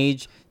young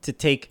age to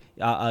take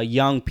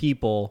young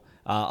people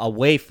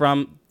away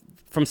from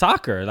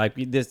soccer. Like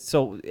this,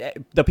 so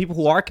the people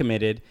who are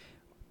committed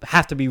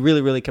have to be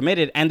really, really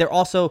committed, and they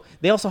also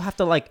have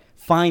to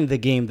find the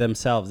game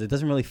themselves. It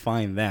doesn't really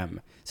find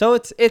them. So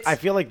it's. I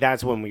feel like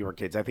that's when we were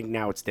kids. I think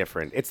now it's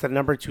different. It's the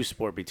number 2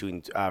 sport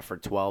between for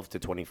 12 to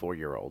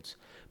 24-year-olds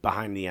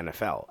behind the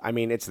NFL. I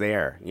mean, it's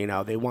there.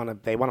 They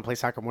want to play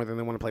soccer more than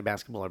they want to play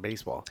basketball or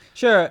baseball.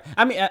 Sure.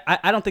 I mean,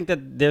 I don't think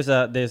that there's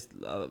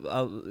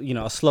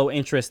a slow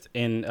interest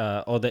in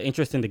or the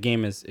interest in the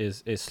game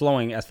is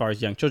slowing as far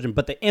as young children,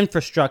 but the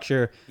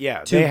infrastructure.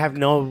 Yeah, they have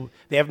no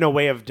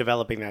way of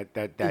developing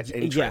that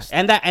interest.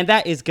 Yeah, and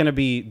that is going to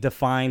be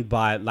defined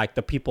by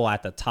the people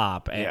at the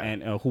top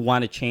and who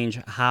want to change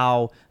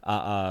how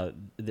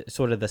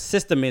sort of the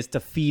system is to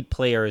feed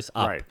players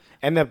up. Right.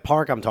 And the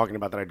park I'm talking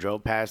about that I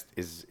drove past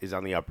is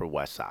on the Upper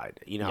West Side,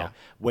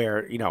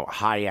 where,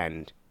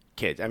 high-end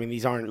kids. I mean,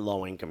 these aren't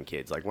low-income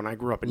kids. Like when I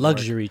grew up in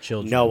luxury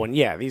children. No one,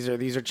 these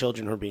are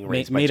children who are being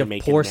raised by made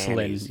Jamaican of porcelain.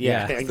 nannies.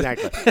 Yeah,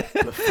 exactly.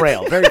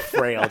 Frail, very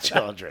frail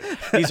children.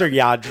 These are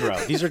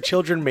Yadro. These are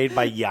children made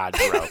by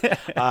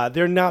Yadro.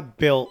 They're not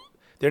built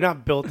they're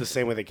not built the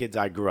same way the kids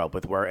I grew up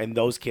with were. And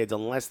those kids,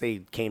 unless they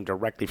came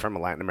directly from a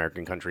Latin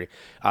American country,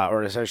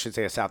 or as I should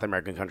say a South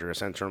American country or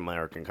Central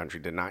American country,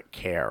 did not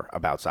care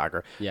about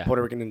soccer. Yeah.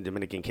 Puerto Rican and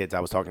Dominican kids I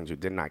was talking to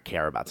did not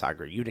care about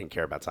soccer. You didn't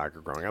care about soccer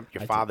growing up.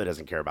 Your father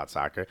doesn't care about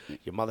soccer.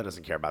 Your mother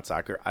doesn't care about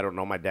soccer. I don't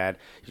know my dad.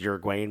 He's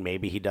Uruguayan.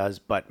 Maybe he does,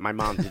 but my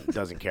mom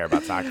doesn't care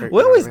about soccer.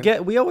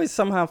 We always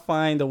somehow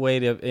find a way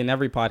to, in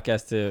every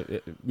podcast,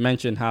 to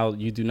mention how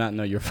you do not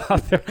know your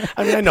father.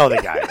 I mean, I know the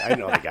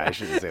guy. I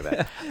shouldn't say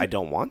that. I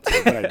don't want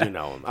to, but I do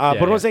know him. But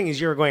what I'm saying is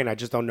Uruguayan. I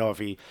just don't know if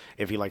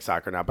he likes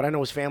soccer or not. But I know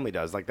his family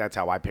does. Like, that's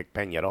how I picked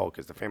Peñarol,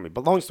 because the family.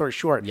 But long story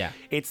short,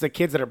 it's the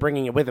kids that are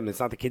bringing it with them. It's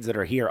not the kids that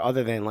are here,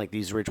 other than like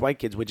these rich white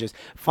kids, which is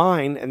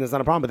fine, and that's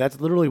not a problem. But that's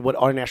literally what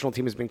our national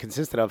team has been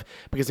consisted of.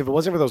 Because if it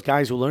wasn't for those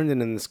guys who learned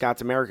it in the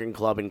Scots American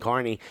Club in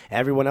Kearney,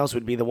 everyone else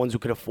would be the ones who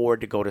could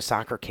afford to go to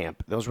soccer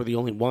camp. Those were the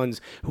only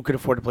ones who could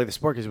afford to play the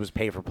sport because it was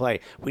pay for play.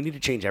 We need to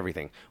change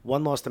everything.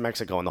 One loss to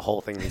Mexico and the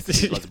whole thing needs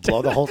to let's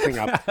blow the whole thing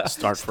up.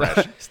 Start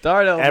fresh.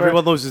 Start over.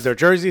 Everyone loses their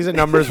jerseys and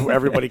numbers.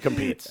 Everybody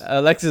competes.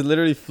 Alex is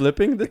literally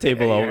flipping the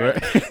table over.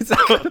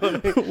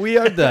 We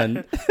are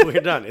done.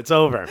 We're done. It's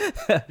over.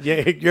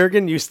 Yeah,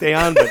 Jurgen, you stay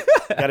on, but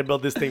got to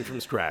build this thing from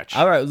scratch.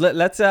 All right,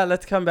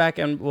 let's come back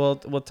and we'll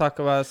talk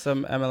about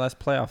some MLS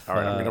playoff. All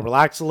right, I'm gonna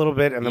relax a little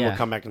bit and then we'll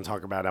come back and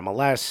talk about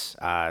MLS.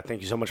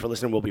 Thank you so much for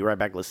listening. We'll be right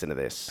back. Listen to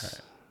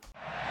this.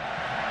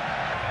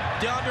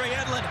 DeAndre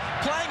Edlin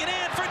playing it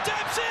in for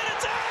Dempsey, and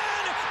it's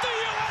in! The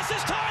U.S.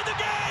 has tied the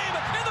game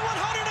in the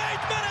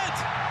 108th minute!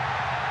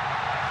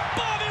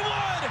 Bobby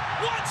Wood,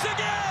 once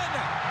again!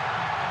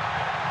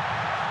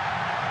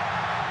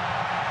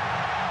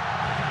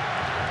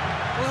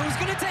 Well, it was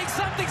going to take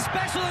something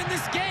special in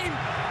this game.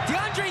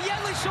 DeAndre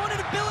Edlin showing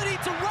an ability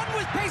to run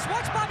with pace.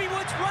 Watch Bobby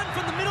Woods run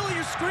from the middle of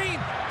your screen.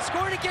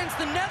 Scored against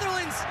the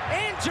Netherlands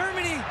and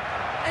Germany.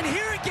 And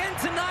here again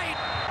tonight.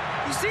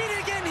 You see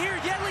it again here.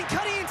 Yedlin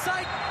cutting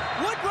inside.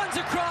 Wood runs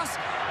across.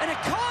 And a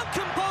calm,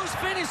 composed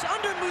finish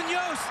under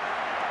Munoz.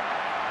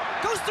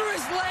 Goes through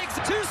his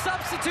legs. Two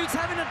substitutes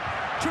having a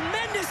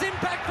tremendous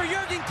impact for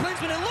Jurgen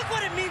Klinsmann. And look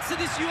what it means to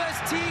this U.S.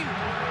 team.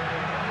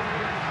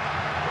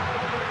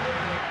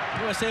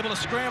 U.S. able to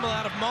scramble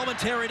out of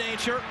momentary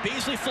danger.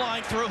 Beasley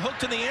flying through.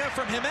 Hooked in the air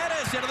from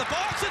Jimenez into the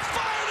box. It's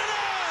fired it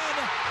in!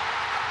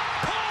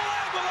 Paul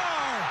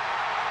Aguilar!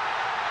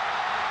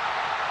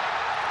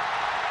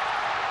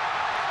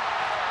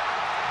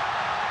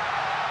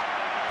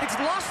 It's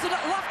lofted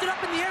up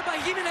in the air by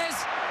Jimenez.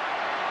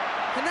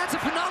 And that's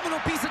a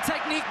phenomenal piece of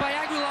technique by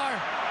Aguilar.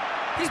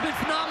 He's been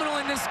phenomenal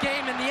in this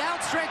game, and the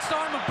outstretched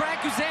arm of Brad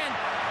Guzan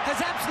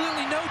has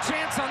absolutely no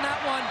chance on that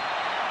one.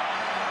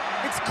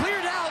 It's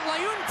cleared out.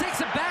 Layun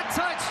takes a bad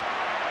touch,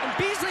 and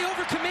Beasley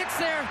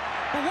overcommits there.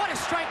 But what a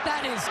strike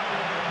that is.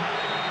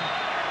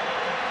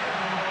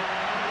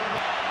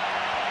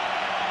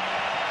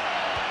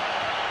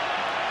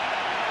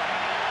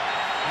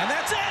 And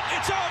that's it.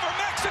 It's over.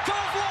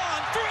 Mexico's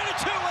won.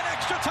 3-2 in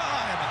extra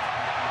time.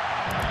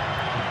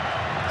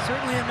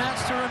 Certainly a match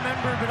to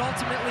remember, but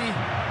ultimately,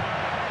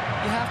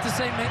 you have to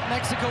say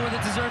Mexico were the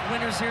deserved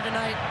winners here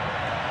tonight.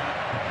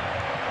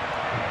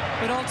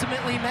 But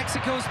ultimately,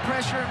 Mexico's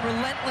pressure and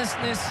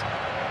relentlessness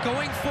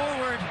going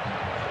forward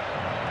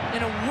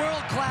in a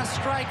world-class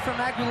strike from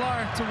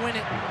Aguilar to win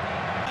it.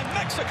 And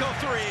Mexico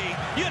 3,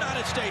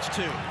 United States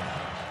 2.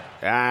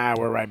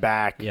 We're right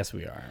back. Yes,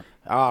 we are.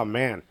 Oh,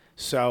 man.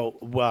 So,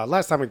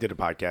 last time we did a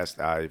podcast,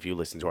 if you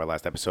listened to our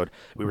last episode,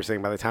 we were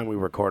saying by the time we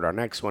record our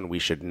next one, we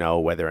should know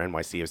whether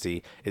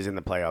NYCFC is in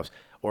the playoffs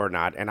or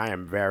not. And I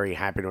am very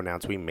happy to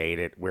announce we made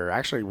it.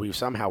 We've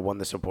somehow won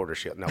the Supporter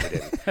Shield. No, we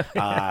didn't.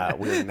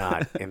 We're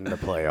not in the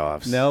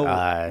playoffs.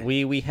 No,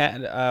 we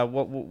had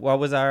what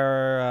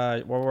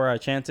were our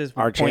chances?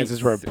 Our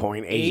chances were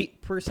 0.8%.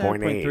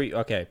 0.3.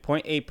 Okay,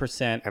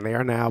 0.8%. And they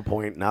are now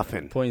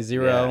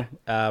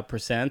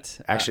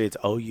 0.0%. Actually, it's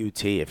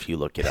OUT if you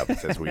look it up. It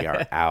says we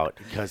are out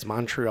because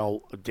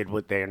Montreal did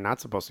what they are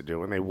not supposed to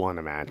do and they won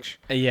a match.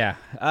 Yeah.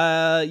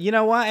 You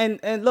know what?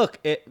 And look,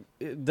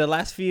 the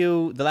last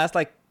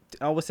like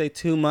I would say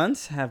 2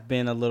 months have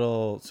been a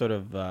little sort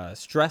of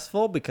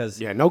stressful because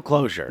no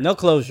closure.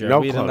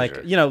 We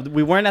didn't,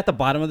 we weren't at the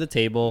bottom of the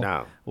table.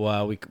 No.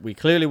 Well, we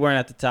clearly weren't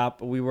at the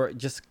top. We were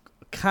just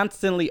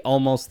constantly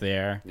almost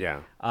there.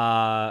 Yeah.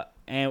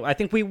 And I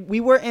think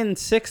we were in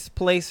 6th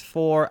place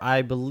for,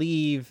 I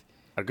believe,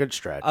 a good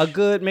stretch.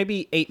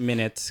 Maybe 8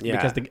 minutes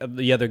because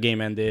the other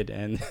game ended,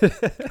 and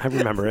I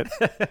remember it.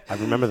 I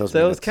remember those. So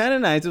minutes. it was kind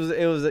of nice.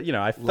 It was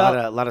I felt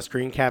a lot of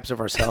screen caps of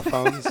our cell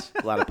phones.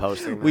 A lot of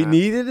posting. We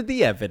needed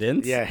the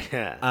evidence.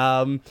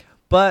 Yeah.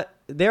 But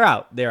they're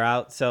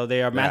out. So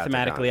they are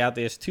mathematically out.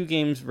 There's 2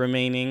 games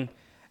remaining,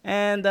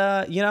 and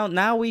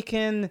now we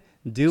can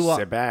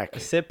sit back.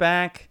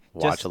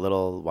 Watch a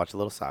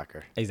little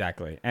soccer.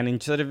 Exactly, and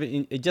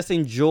just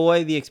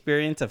enjoy the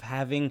experience of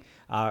having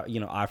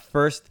our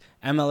first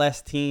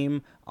MLS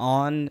team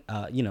on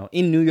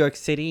in New York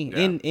City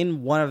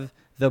in one of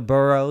the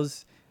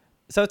boroughs.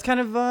 So it's kind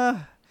of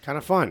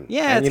fun.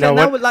 Yeah, and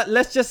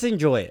let's just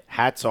enjoy it.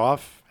 Hats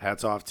off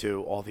Hats off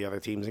to all the other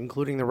teams,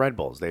 including the Red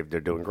Bulls. They're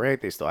doing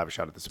great. They still have a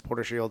shot at the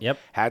Supporter Shield. Yep.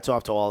 Hats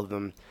off to all of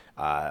them.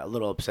 A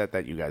little upset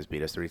that you guys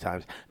beat us 3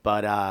 times,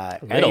 but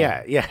Little.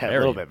 yeah, a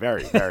little bit,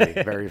 very, very,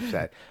 very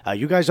upset.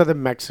 You guys are the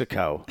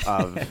Mexico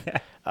of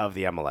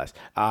the MLS.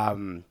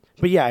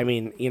 But yeah, I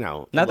mean,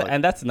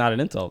 And that's not an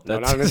insult. no,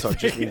 not an insult. It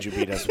just means you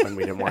beat us when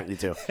we didn't want you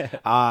to.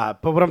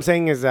 But what I'm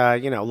saying is,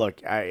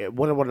 look,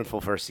 what a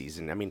wonderful first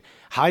season. I mean,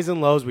 highs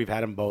and lows, we've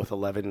had them both,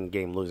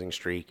 11-game losing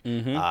streak.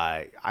 Mm-hmm.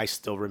 I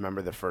still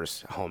remember the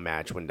first home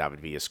match when David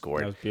Villa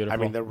scored. That was beautiful. I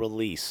mean, the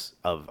release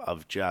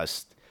of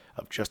just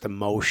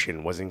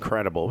emotion was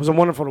incredible. It was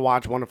wonderful to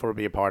watch, wonderful to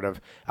be a part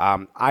of.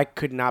 I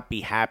could not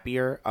be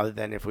happier other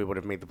than if we would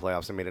have made the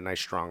playoffs and made a nice,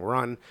 strong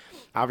run.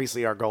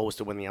 Obviously, our goal was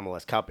to win the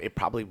MLS Cup. It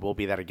probably will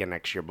be that again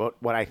next year. But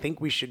what I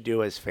think we should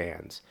do as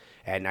fans,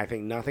 and I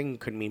think nothing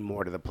could mean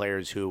more to the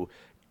players who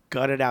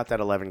gutted out that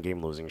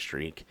 11-game losing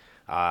streak,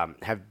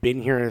 have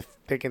been here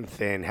thick and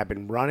thin, have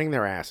been running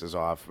their asses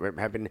off,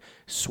 have been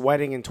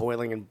sweating and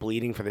toiling and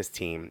bleeding for this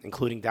team,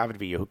 including David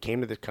Villa, who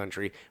came to this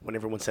country when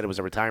everyone said it was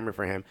a retirement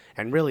for him,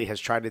 and really has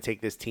tried to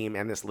take this team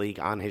and this league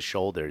on his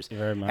shoulders.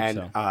 Very much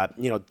so.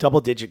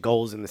 Double-digit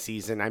goals in the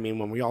season. I mean,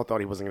 when we all thought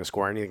he wasn't going to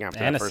score anything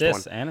after the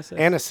first one.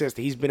 And assist.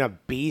 He's been a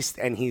beast,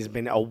 and he's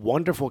been a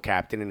wonderful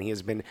captain, and he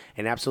has been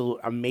an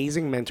absolute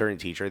amazing mentor and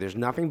teacher. There's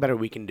nothing better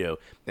we can do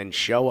than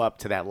show up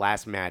to that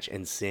last match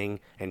and sing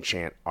and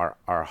chant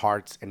our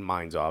hearts and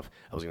minds off.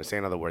 I was going to say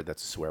another word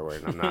that's a swear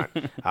word, and I'm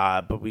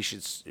not. But we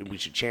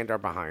should chant our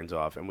behinds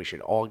off, and we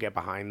should all get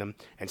behind them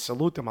and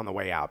salute them on the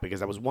way out, because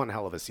that was one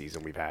hell of a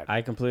season we've had.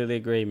 I completely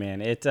agree,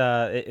 man. It's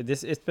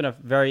been a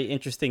very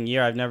interesting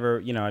year. I've never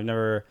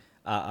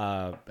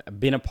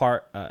been a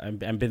part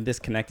and been this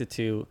connected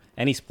to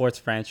any sports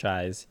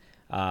franchise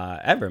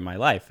ever in my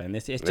life, and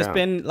it's just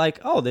been like,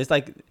 there's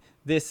like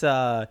this.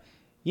 I've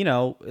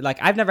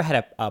never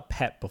had a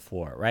pet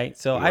before, right?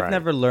 So I've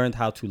never learned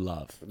how to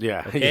love.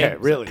 Yeah, okay? yeah,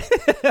 really.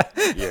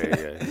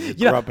 yeah. You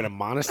grew up in a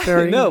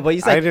monastery? No,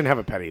 but I didn't have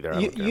a pet either.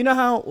 You know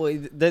how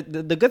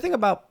the good thing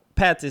about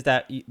pets is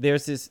that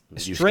there's this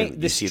you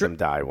see them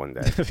die one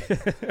day.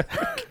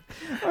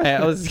 All right,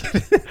 I was.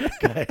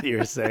 Go ahead, you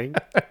were saying.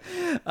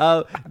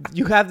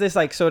 You have this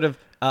like sort of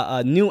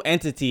a new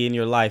entity in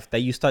your life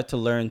that you start to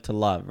learn to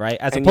love, right?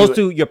 As opposed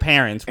to your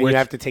parents, which you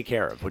have to take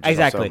care of, which is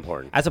also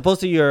important. As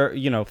opposed to your,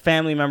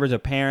 family members or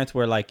parents,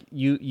 where like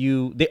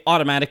they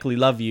automatically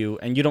love you,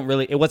 and you don't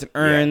really, it wasn't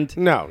earned.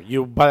 Yeah.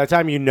 No, by the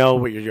time you know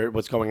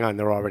what's going on,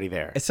 they're already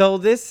there. So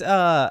this,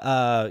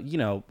 connection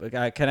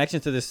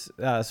to this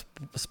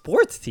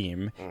sports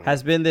team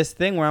has been this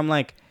thing where I'm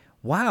like,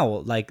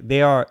 wow, like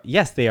they are.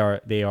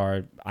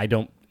 I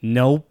don't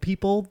know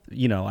people,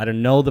 I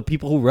don't know the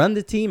people who run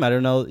the team. I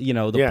don't know,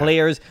 the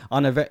players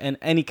on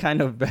any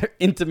kind of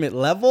intimate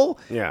level.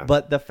 Yeah.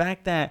 But the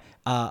fact that,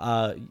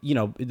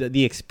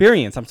 the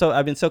experience,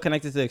 I've been so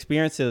connected to the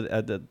experience,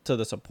 to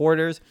the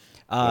supporters.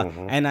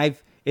 And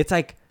it's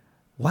like,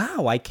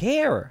 wow, I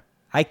care.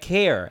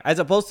 As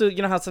opposed to,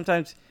 how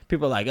sometimes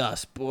people are like,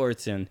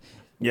 sports and,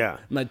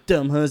 my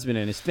dumb husband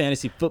and his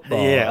fantasy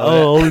football. Yeah.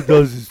 All he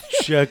does is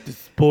check the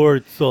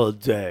sports all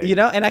day.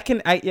 And I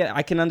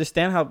can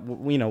understand how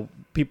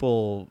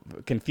people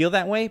can feel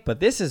that way,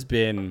 but this has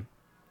been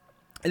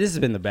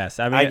the best.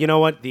 I mean, you know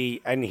what?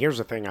 And here's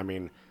the thing. I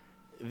mean,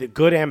 the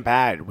good and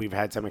bad. We've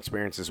had some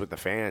experiences with the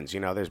fans.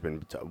 There's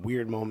been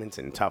weird moments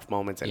and tough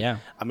moments and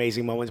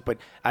amazing moments. But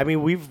I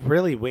mean, we've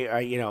really,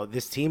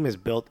 this team has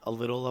built a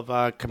little of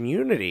a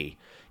community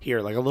here,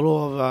 like a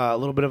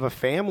little bit of a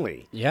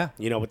family. Yeah.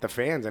 With the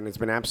fans, and it's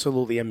been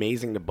absolutely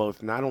amazing to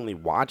both not only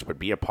watch but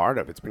be a part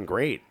of. It's been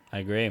great. I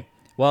agree.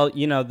 Well,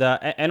 the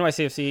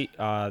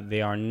NYCFC,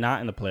 they are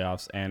not in the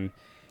playoffs, and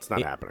it's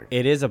not happening.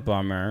 It is a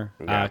bummer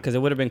because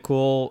it would have been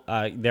cool.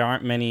 There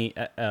aren't many.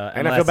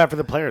 And I feel bad for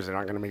the players. They're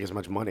not going to make as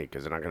much money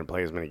because they're not going to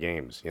play as many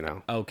games.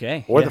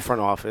 Okay. Or the front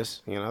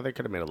office. They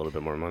could have made a little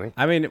bit more money.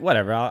 I mean,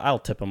 whatever. I'll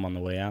tip them on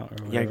the way out.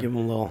 Yeah, give them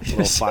a little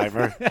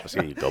 $5. Let's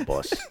see you go,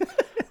 boss.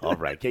 All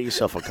right, get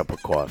yourself a cup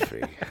of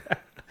coffee.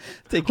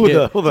 Who,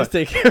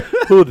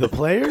 the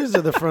players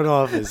or the front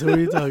office? Who are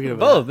you talking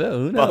about? Both.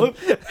 Who knows?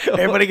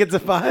 Everybody gets a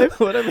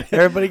 $5?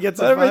 Everybody gets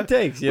a $5? Whatever it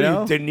takes, De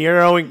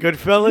Niro and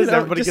Goodfellas?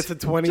 Everybody gets a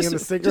 20 in the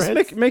cigarettes?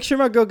 Just make sure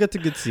my girl gets a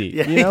good seat.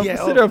 Sit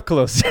her up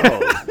close.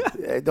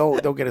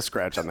 Don't get a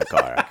scratch on the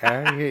car,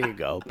 okay? Here you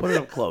go. Put it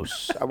up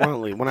close. I want to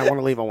leave. When I want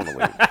to leave, I want to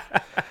leave.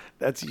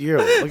 That's you.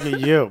 Look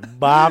at you.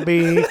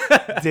 Bobby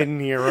De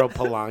Niro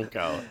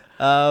Polanco.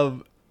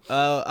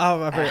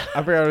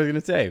 I forgot what I was going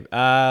to say.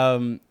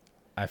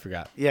 I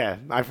forgot. Yeah,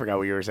 I forgot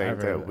what you were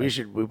saying too.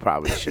 We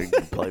probably should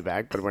play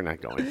back, but we're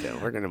not going to.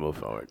 We're going to move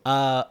forward.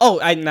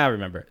 I now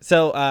remember.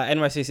 So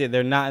NYCFC,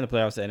 they're not in the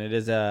playoffs, and it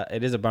is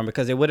a bummer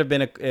because it would have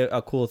been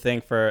a cool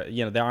thing for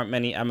there aren't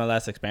many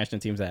MLS expansion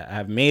teams that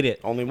have made it.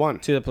 Only one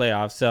to the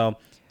playoffs, so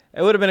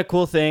it would have been a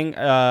cool thing.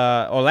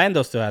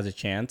 Orlando still has a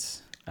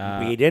chance.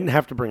 We didn't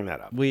have to bring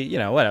that up.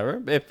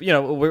 Whatever. If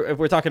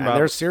we're talking about,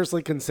 they're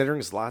seriously considering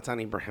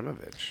Zlatan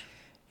Ibrahimovic.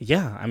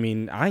 Yeah, I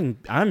mean,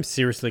 I'm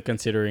seriously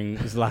considering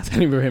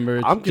Zlatan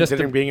Ibrahimovic. I'm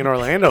considering being an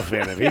Orlando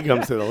fan if he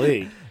comes to the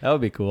league. That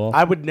would be cool.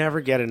 I would never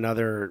get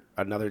another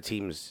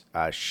team's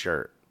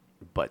shirt,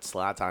 but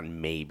Zlatan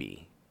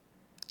maybe.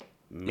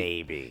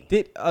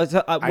 Did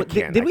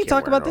we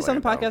talk about this on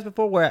the Orlando. podcast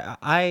before? Where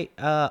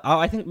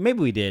I think maybe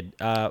we did.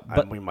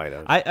 But we might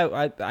have.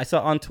 I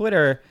saw on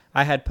Twitter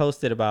I had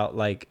posted about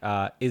like,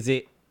 is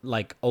it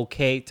like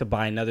okay to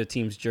buy another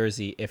team's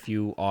jersey if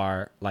you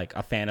are like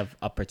a fan of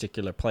a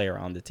particular player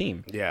on the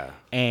team? Yeah.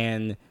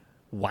 And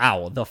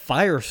wow, the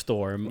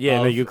firestorm. Yeah,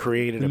 no, of- you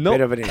created a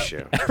bit of an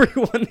issue.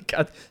 Everyone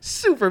got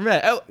super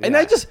mad. And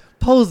I just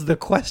posed the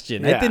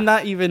question. I Yeah. did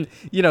not even,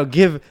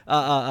 give.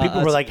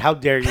 People were like, "How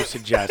dare you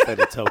suggest that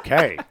it's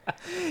okay?"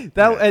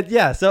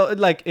 So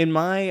like in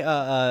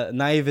my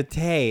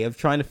naivete of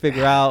trying to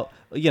figure out,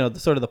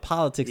 the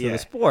politics of the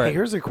sport. Hey,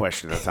 here's a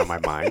question that's on my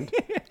mind.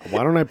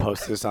 Why don't I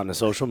post this on a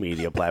social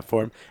media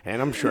platform?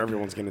 And I'm sure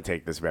everyone's going to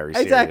take this very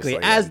seriously. Exactly,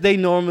 as they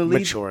normally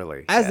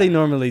maturely, they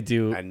normally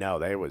do. I know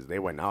they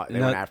went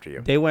after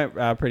you. They went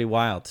pretty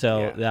wild.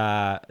 So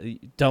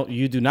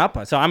do not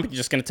buy. So I'm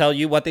just going to tell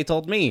you what they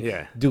told me.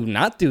 Yeah. Do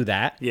not do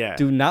that. Yeah.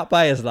 Do not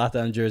buy a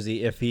Zlatan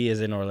jersey if he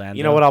is in Orlando.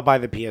 You know what? I'll buy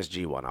the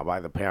PSG one. I'll buy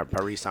the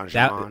Paris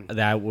Saint-Germain.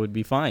 That would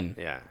be fine.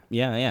 Yeah.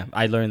 Yeah.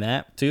 I learned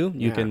that too.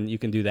 You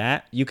can do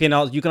that. You can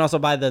also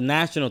buy the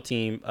national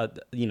team.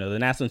 The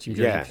national team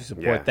jersey if you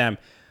support them.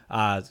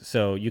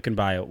 So you can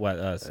buy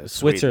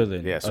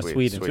Switzerland.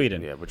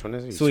 Sweden. Yeah, which one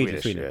is it?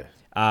 Sweden.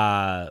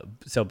 Yeah.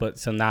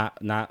 So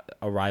not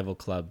a rival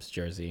club's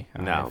jersey.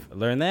 No. I've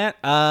learned that.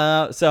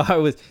 So I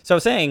was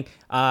saying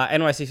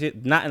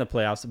NYCFC not in the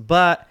playoffs,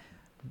 but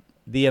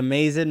the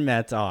amazing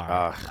Mets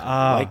are.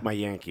 Like my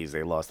Yankees,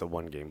 they lost a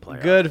one-game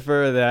playoff. Good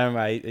for them.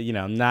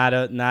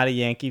 Not a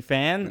Yankee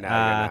fan. No, you're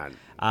not.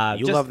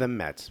 You love them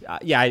Mets.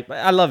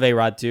 I love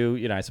A-Rod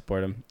too. I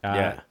support him.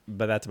 Yeah.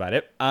 But that's about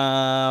it.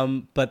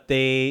 But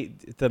the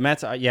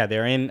Mets are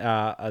they're in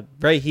a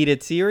very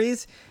heated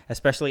series,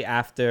 especially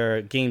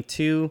after Game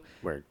 2.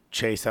 Where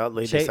Chase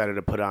Utley decided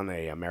to put on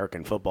a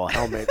American football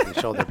helmet and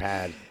shoulder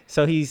pad.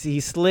 So he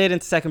slid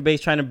into second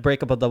base trying to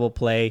break up a double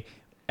play.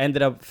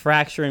 Ended up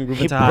fracturing Ruben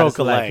He Tejada's broke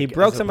a leg. leg. He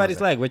broke As somebody's opposed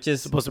to- leg, which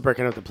is Supposed to break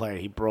up the play.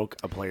 He broke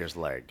a player's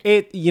leg.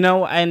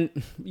 and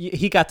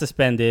he got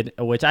suspended,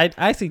 which I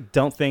actually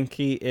don't think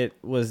it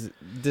was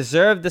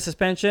deserved the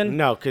suspension.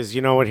 No, because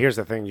you know what? Here's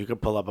the thing. You could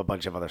pull up a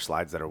bunch of other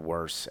slides that are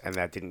worse, and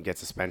that didn't get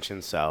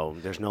suspension, so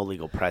there's no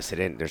legal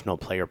precedent. There's no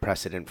player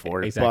precedent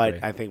for it. Exactly.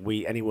 But I think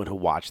anyone who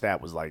watched that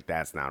was like,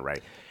 that's not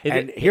right.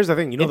 It- Here's the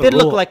thing. It the did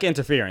rule, look like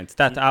interference.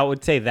 That I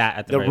would say that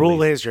at the very rule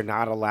least. is you're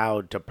not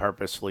allowed to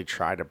purposefully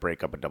try to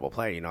break up a double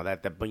play.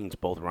 That means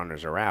both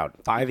runners are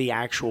out. By the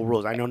actual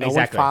rules. I know no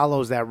Exactly. one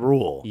follows that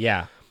rule.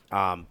 Yeah.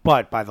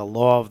 But by the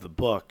law of the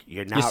book,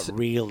 you're not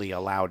really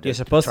allowed to You're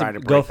supposed try to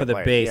to go break for the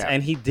play. base, Yeah.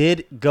 and he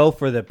did go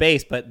for the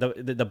base, but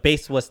the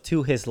base was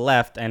to his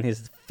left, and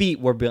his feet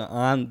were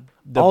beyond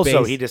the base.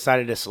 Also, he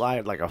decided to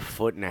slide like a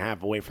foot and a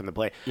half away from the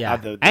play. Yeah,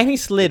 the and he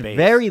slid base.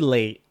 very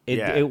late.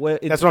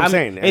 That's what I'm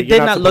saying. It You're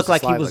did not look supposed to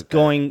like he slide was like that.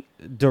 going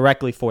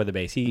directly for the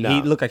base. He No.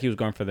 looked like he was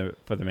going for the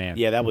man.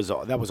 Yeah, that was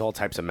all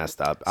types of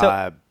messed up.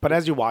 So- but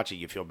as you watch it,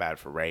 you feel bad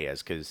for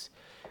Reyes because,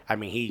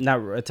 he Not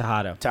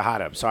Tejada.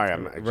 Tejada. I'm sorry,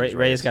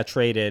 Reyes got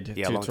traded a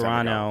to long time ago.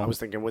 Toronto. I was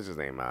thinking, what's his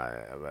name?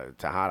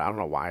 Tejada. I don't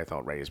know why I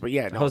thought Reyes, but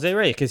yeah, no, Jose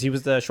Reyes, because he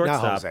was the not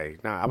shortstop. Jose.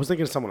 No, I was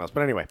thinking of someone else.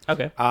 But anyway,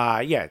 Okay.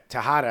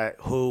 Tejada,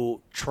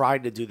 who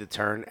tried to do the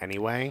turn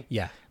anyway.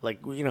 Yeah.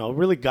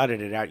 Really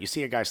gutted it out. You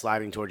see a guy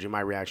sliding towards you,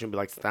 my reaction would be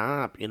like,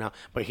 stop,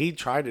 But he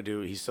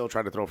still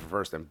tried to throw for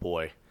first, and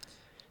boy,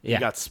 Yeah. he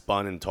got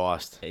spun and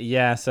tossed.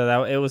 Yeah,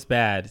 so it was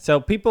bad. So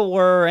people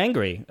were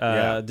angry,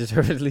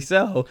 deservedly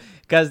so,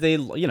 because they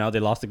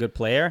lost a good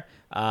player.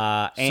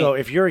 And So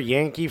if you're a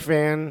Yankee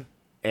fan,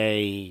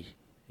 a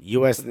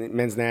U.S.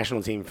 men's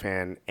national team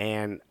fan,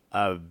 and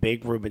a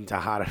big Ruben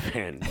Tejada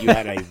fan, you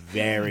had a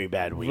very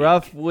bad week.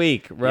 rough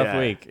week.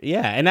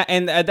 Yeah,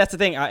 and that's the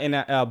thing.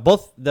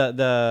 Both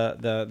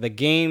the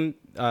game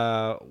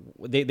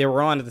they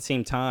were on at the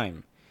same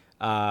time.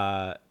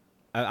 I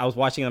was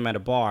watching them at a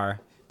bar.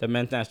 The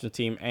men's national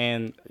team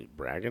and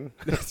Bragging?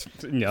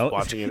 no,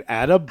 Watching it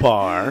at a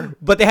bar.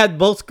 but they had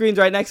both screens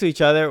right next to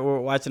each other.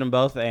 We're watching them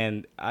both,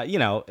 and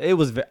it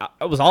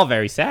was all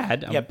very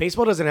sad. Yeah,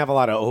 baseball doesn't have a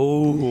lot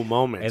of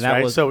moments, And that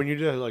right? was- So when you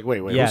do it, like,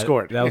 wait, yeah, who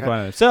scored? That was one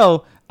of them.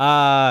 So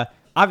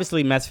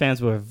obviously, Mets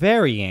fans were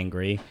very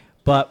angry,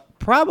 but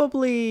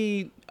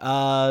probably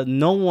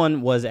no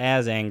one was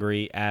as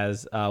angry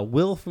as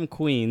Will from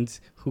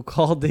Queens, who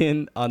called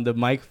in on the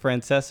Mike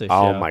Francesa show.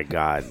 Oh, my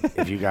God.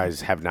 If you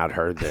guys have not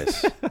heard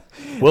this.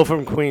 Will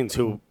from Queens,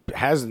 who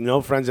has no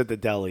friends at the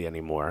deli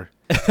anymore.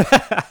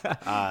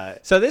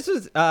 So this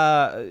was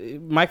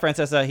Mike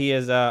Francesa. He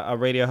is a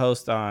radio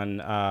host on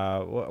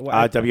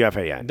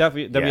WFAN.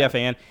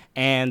 WFAN,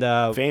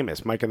 and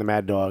Famous Mike and the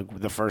Mad Dog,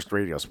 the first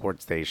radio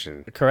sports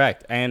station.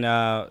 correct.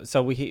 And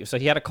so he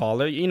had a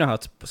caller. You know how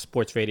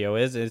sports radio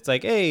is. It's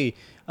like, hey,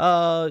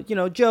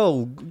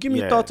 Joe, give me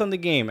your Yeah. thoughts on the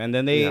game, and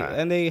then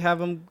they have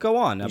him go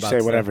on You about say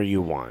stuff. whatever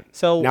you want.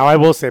 So- now I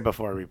will say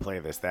before we play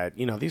this that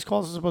these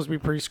calls are supposed to be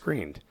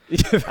pre-screened.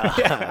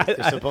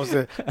 They're supposed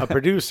to. A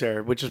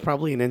producer, which is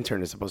probably an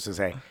intern, is supposed to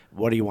say,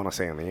 "What do you want to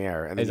say on the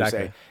air?" And then Exactly.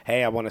 you say,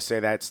 "Hey, I want to say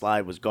that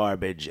slide was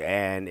garbage,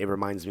 and it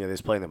reminds me of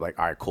this play." And they're like,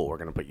 "All right, cool, we're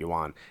gonna put you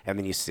on." And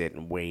then you sit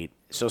and wait.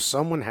 So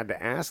someone had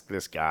to ask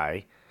this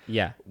guy,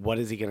 Yeah. "What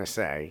is he gonna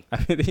say?"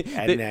 I mean,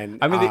 And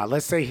then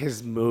let's say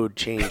his mood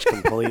changed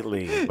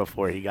completely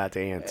before he got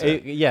to answer.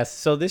 Yes,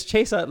 so this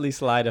Chase Utley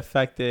slide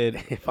affected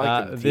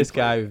Fucking this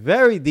deeply. guy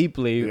very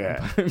deeply,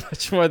 Yeah.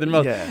 much more than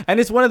most. Yeah. And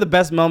it's one of the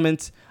best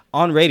moments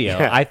on radio,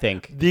 Yeah. I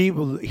think.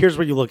 Here's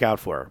what you look out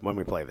for when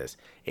we play this: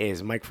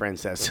 is Mike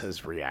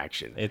Francesa's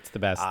reaction. It's the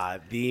best.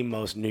 The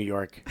most New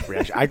York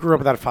reaction. I grew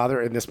up without a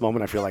father. In this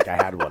moment, I feel like I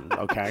had one.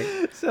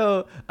 Okay.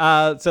 So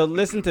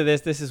listen to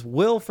this. This is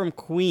Will from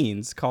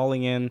Queens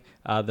calling in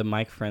the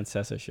Mike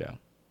Francesa show.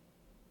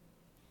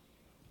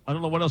 I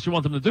don't know what else you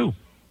want them to do.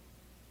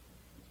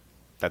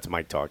 That's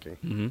Mike talking.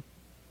 Mm-hmm.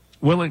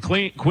 Will in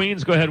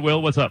Queens, go ahead,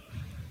 Will. What's up?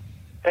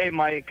 Hey,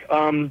 Mike.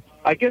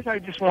 I guess I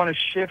just want to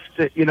shift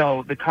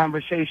the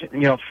conversation,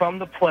 from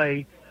the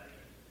play.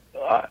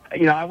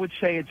 I would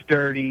say it's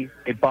dirty.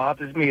 It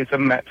bothers me as a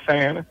Met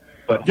fan,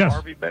 but Yes.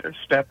 Harvey better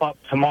step up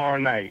tomorrow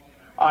night.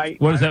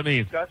 What does that mean?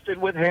 I'm disgusted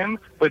with him,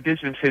 but this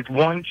is his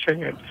one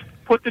chance.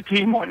 Put the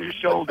team on your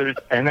shoulders,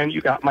 and then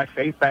you got my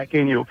faith back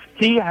in you.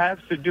 He has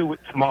to do it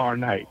tomorrow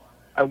night.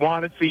 I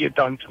want to see it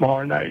done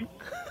tomorrow night.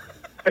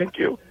 Thank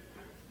you.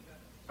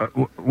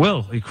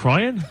 Will, are you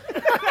crying?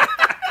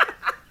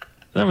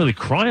 Not really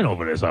crying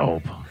over this, I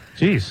hope.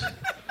 Jeez.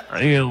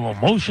 I get a little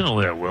emotional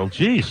there, Will.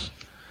 Jeez.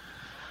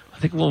 I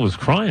think Will was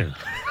crying.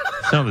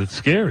 Sounded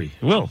scary.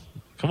 Will,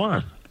 come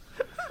on.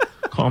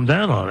 Calm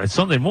down on it. It's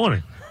Sunday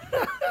morning.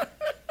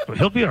 But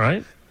he'll be all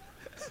right.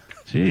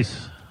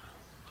 Jeez.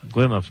 I'm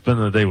glad I'm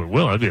spending the day with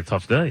Will. That'd be a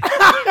tough day.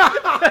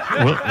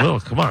 Will,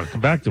 come on.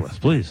 Come back to us,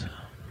 please.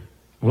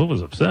 Will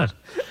was upset.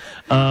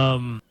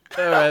 All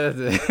right, that's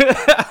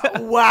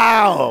it.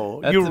 Wow.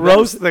 That's You the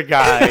roast the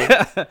guy.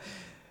 That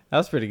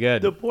was pretty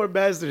good. The poor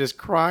bastard is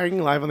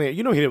crying live on the air.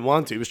 He didn't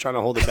want to. He was trying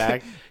to hold it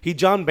back. He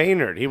John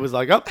Boehner. He was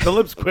like, the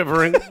lips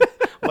quivering.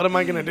 What am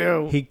I going to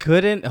do? He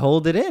couldn't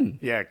hold it in.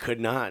 Yeah, could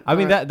not. I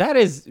mean, that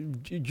is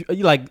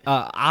like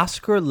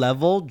Oscar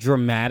level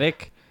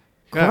dramatic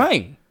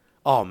crying.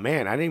 Oh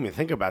man, I didn't even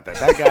think about that.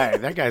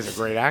 That guy's a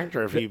great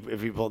actor if he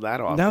pulled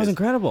that off. That was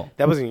incredible.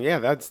 That wasn't.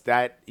 Yeah,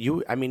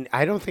 I mean,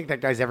 I don't think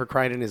that guy's ever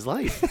cried in his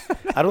life.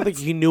 I don't think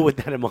he knew what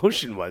that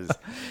emotion was.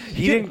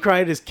 He didn't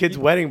cry at his kid's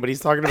wedding, but he's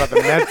talking about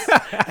the Mets.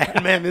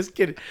 And man, this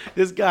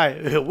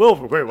guy, Will,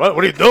 wait, what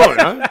are you doing,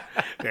 huh?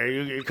 Yeah,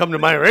 you come to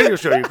my radio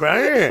show, you cry.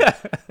 Yeah.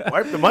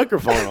 Wipe the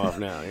microphone off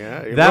now.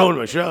 Yeah, you ruined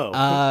my show.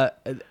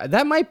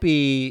 That might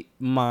be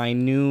my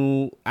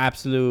new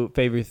absolute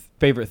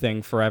favorite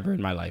thing forever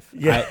in my life.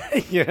 Yeah,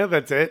 yeah,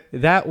 that's it.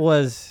 That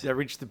was. That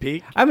reached the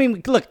peak. I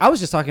mean, look, I was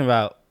just talking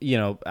about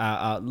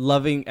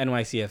loving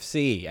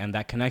NYCFC and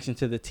that connection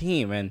to the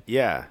team, and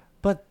yeah.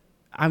 But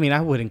I mean,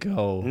 I wouldn't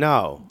go.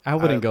 No, I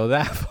wouldn't go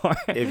that far.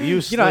 If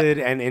you slid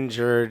and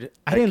injured,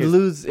 I didn't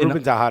lose.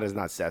 Ruben Tejada's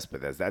not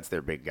Cespedes. That's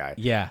their big guy.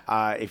 Yeah.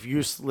 If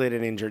you slid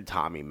and injured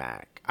Tommy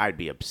Mack, I'd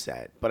be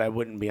upset, but I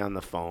wouldn't be on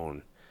the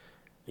phone,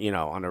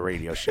 on a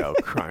radio show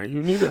crying.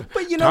 You need to.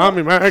 But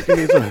Tommy Mack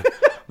needs to.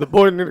 The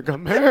boy need to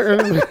come back.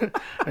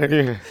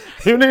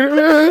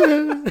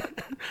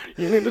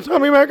 You need to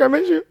Tommy Mack. I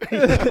miss you.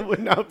 I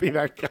would not be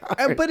that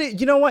guy. But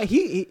you know what?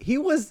 He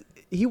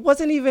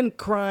wasn't even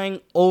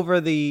crying over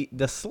the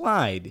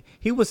slide.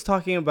 He was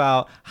talking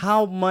about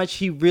how much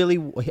he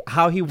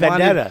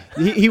Vendetta.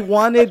 wanted. He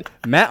wanted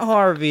Matt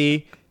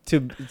Harvey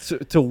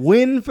to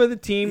win for the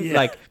team, Yeah.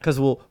 like, because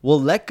we'll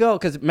let go,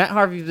 because Matt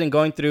Harvey's been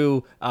going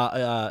through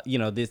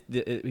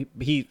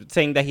he's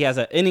saying that he has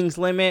an innings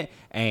limit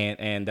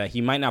and he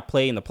might not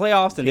play in the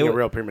playoffs, and Being a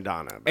real prima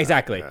donna.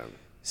 exactly.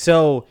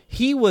 So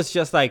he was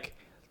just like,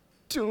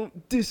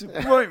 don't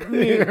disappoint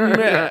me,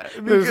 Matt.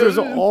 This is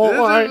all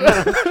I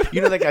have.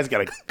 That guy's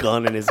got a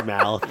gun in his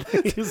mouth.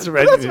 He's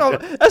ready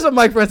That's what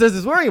Mike Frances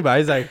is worrying about.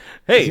 He's like,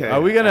 hey,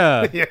 are we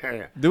gonna?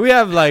 Yeah. Do we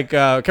have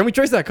can we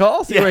trace that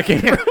call? See where it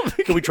came from?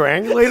 Can we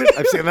triangulate it?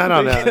 I've seen that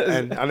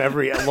on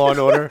every Law and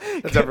Order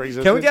that's ever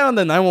existed. Can we get on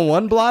the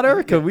 911 blotter?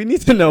 Because we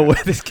need to know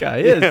where this guy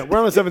is. Yeah, we're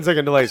on a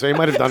 7-second delay, so he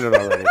might have done it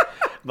already.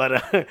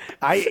 But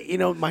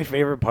my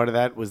favorite part of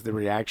that was the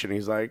reaction.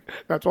 He's like,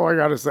 "That's all I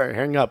gotta say.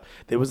 Hang up."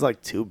 There was like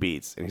 2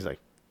 beats, and he's like,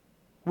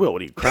 "Will,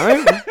 what are you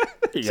crying?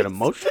 You get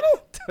emotional?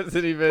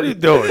 Doesn't even. What are you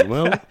doing,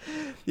 Will?"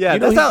 Yeah,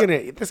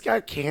 this guy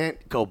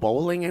can't go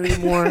bowling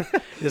anymore.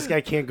 This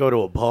guy can't go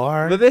to a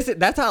bar. But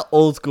that's how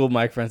old school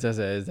Mike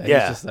Francesa is. He's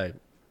just like,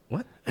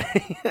 what?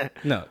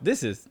 No,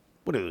 this is.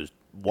 What are those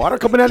water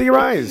coming out of your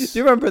eyes. Do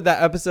you remember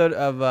that episode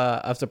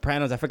of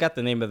Sopranos? I forgot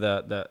the name of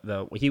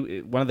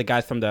one of the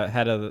guys from the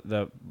head of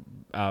the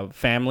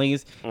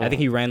families. I think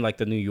he ran like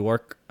the New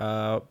York,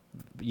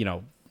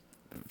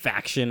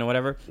 faction or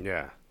whatever.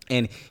 Yeah.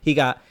 And he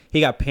got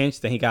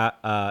pinched, and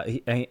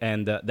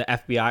the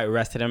FBI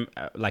arrested him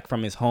like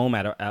from his home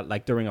at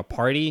like during a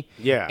party.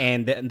 Yeah.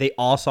 And they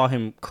all saw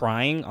him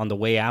crying on the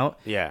way out.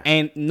 Yeah.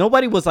 And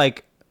nobody was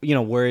like,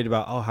 worried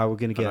about how we're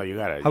gonna get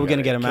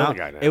him out.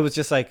 It was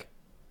just like,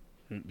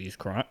 he's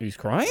crying.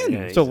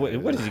 Yeah, so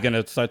what is he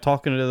gonna start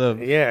talking to the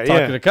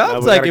the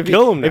cops? Like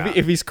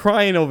if he's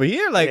crying over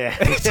here, like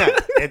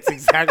it's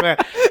exactly.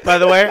 By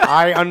the way,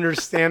 I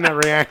understand that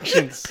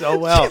reaction so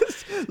well.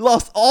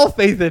 Lost all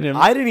faith in him.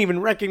 I didn't even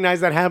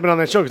recognize that happened on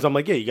that show because I'm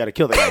like, yeah, you got to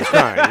kill that guy. He's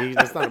crying.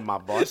 That's not my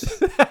boss.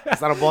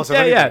 That's not a boss of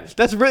anything. Yeah,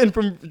 that's written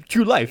from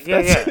true life.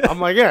 Yeah. I'm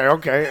like, yeah,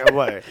 okay.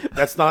 What?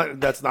 That's not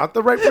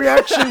the right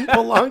reaction,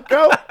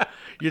 Polanco.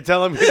 You're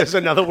telling me there's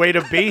another way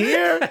to be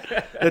here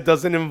that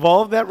doesn't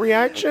involve that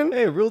reaction?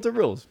 Hey, rules are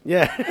rules.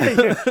 Yeah.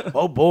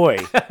 Oh boy.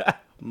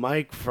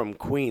 Mike from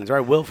Queens. All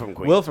right, Will from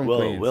Queens. Will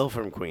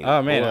from Queens.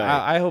 Oh man,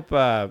 I hope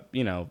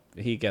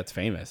he gets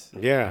famous.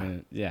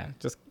 Yeah.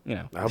 Just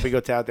I hope he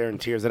goes out there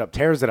and tears it up.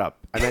 Tears it up.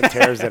 I meant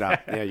tears it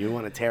up. Yeah, you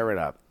want to tear it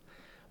up.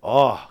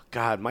 Oh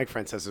God, Mike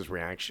Francesa's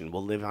reaction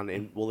will live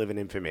in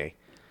infamy.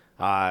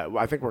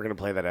 I think we're gonna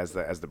play that as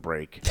the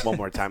break one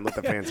more time. Let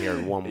the fans hear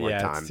it one more time.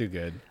 Yeah, it's too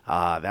good.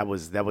 That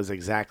was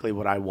exactly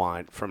what I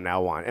want from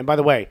now on. And by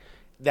the way,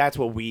 that's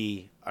what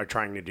we are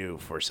trying to do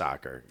for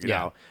soccer. You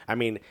know, I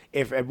mean,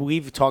 if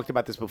we've talked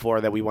about this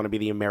before, that we want to be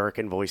the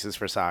American voices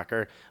for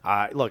soccer.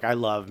 Look, I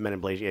love Men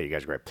in Blaze. Yeah, you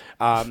guys are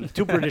great.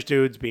 Two British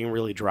dudes being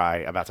really dry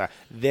about soccer.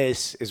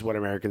 This is what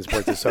American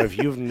sports is. So if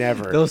you've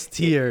never those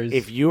tears,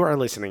 if you are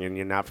listening and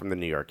you're not from the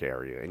New York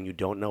area and you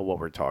don't know what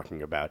we're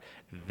talking about,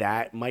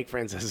 that Mike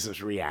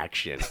Francesa's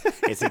reaction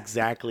is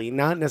exactly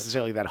not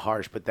necessarily that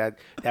harsh, but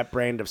that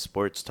brand of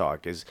sports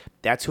talk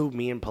that's who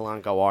me and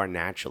Polanco are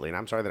naturally. And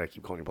I'm sorry that I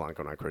keep calling you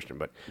Polanco, not Christian,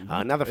 but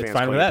now the fans it's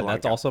fine call with you that. Polanco.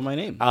 That's also my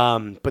name.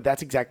 But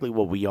that's exactly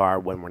what we are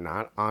when we're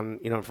not on,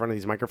 in front of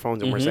these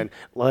microphones, and we're saying,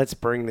 let's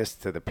bring this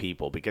to the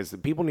people because the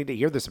people need to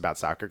hear this about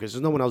soccer because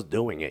there's no one else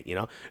doing it.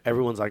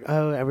 Everyone's like,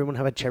 oh, everyone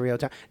have a cherry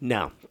time.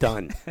 No,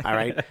 done. All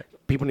right,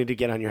 people need to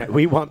get on your head.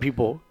 We want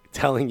people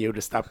telling you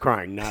to stop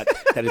crying, not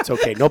that it's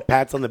okay. No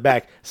pats on the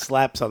back,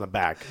 slaps on the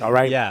back. All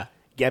right. Yeah.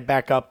 Get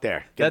back up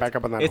there. Get back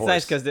up on that horse. It's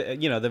nice because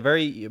the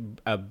very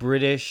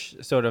British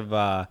sort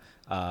of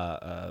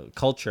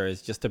culture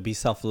is just to be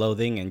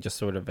self-loathing and just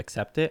sort of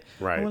accept it.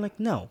 Right. And we're like,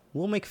 no,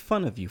 we'll make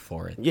fun of you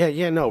for it.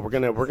 Yeah, no, we're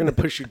gonna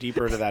push you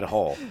deeper into that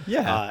hole.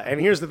 Yeah. And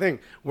here's the thing: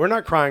 we're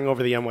not crying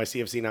over the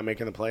NYCFC not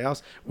making the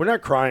playoffs. We're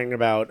not crying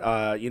about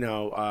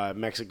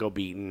Mexico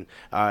beating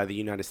the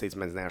United States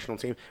men's national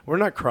team. We're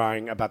not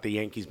crying about the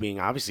Yankees being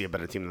obviously a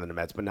better team than the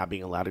Mets, but not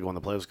being allowed to go in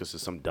the playoffs because of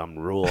some dumb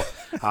rule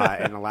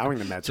and allowing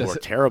the Mets, who are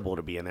terrible,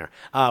 to be in there.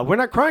 We're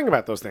not crying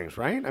about those things,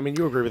 right? I mean,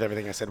 you agree with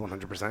everything I said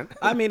 100%.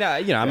 I mean,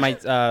 I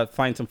might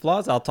find some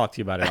flaws. I'll talk to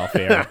you about it off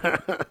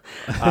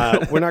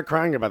air. We're not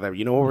crying about that.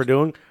 You know what we're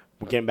doing?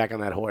 We're getting back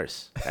on that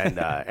horse. And,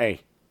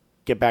 hey,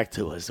 get back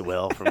to us,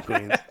 Will from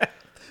Queens.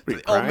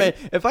 Oh, man.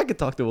 If I could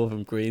talk to Will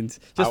from Queens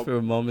just for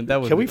a moment,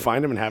 that would Can we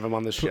find him and have him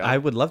on the show? I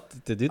would love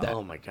to do that.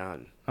 Oh, my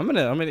God. I'm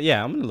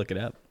gonna look it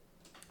up.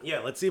 Yeah,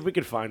 let's see if we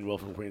can find Will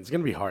from Queens. It's going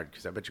to be hard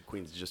because I bet you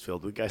Queens is just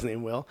filled with guys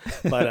named Will.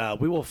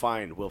 But we will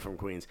find Will from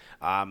Queens.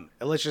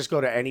 Let's just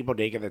go to any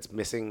bodega that's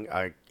missing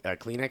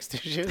Kleenex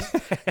tissues,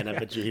 and I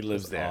bet you he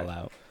lives there.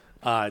 All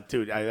out.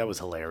 Dude, that was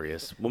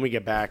hilarious. When we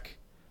get back,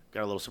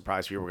 got a little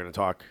surprise for you. We're going to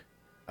talk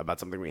about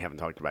something we haven't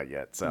talked about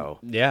yet. So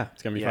yeah,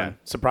 it's going to be fun.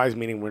 Surprise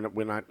meaning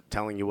we're not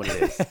telling you what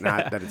it is.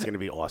 Not that it's going to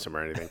be awesome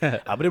or anything.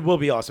 But it will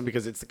be awesome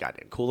because it's the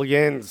goddamn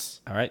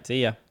Cooligans. All right,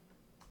 see ya.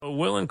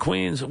 Will in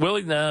Queens.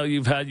 Willie, now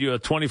you've had your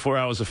 24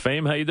 hours of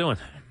fame. How you doing?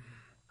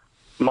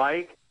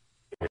 Mike,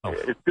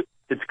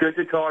 it's good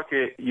to talk to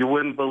you. You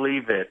wouldn't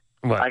believe it.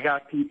 What? I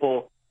got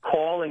people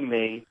calling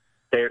me.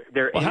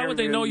 They're Well, how would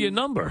they know your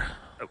number?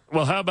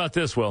 Well, how about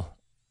this, Will?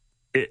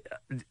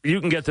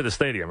 You can get to the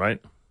stadium,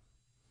 right?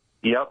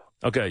 Yep.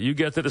 Okay, you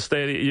get to the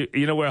stadium.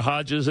 You know where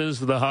Hodges is,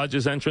 the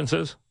Hodges entrance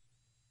is?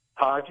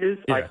 Hodges,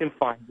 Yeah. I can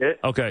find it.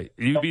 Okay,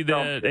 you be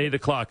there at 8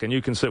 o'clock, and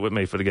you can sit with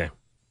me for the game.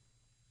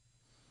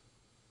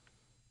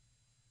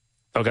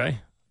 Okay.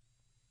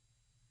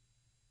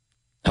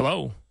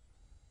 Hello?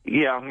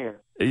 Yeah, I'm here.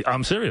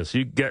 I'm serious.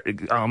 You get.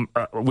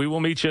 We will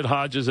meet you at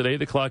Hodges at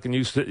 8 o'clock, and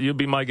you'll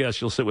be my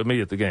guest. You'll sit with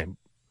me at the game.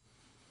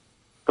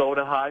 Go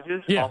to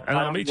Hodges? Yeah, and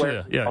I'll meet you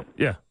there.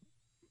 Yeah.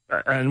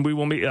 And we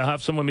will meet. I'll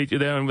have someone meet you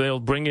there, and they'll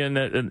bring you in,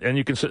 and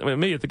you can sit with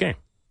me at the game.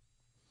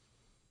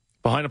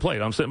 Behind a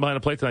plate. I'm sitting behind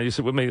a plate tonight. You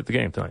sit with me at the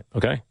game tonight,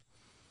 okay?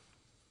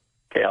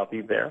 Okay, I'll be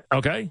there.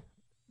 Okay?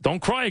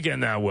 Don't cry again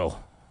now, Will.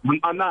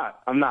 I'm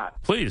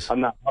not. Please. I'm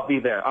not. I'll be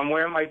there. I'm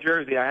wearing my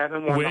jersey. I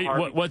haven't worn the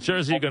Harvey. What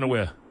jersey are you going to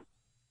wear?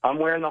 I'm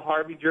wearing the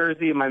Harvey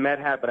jersey and my Met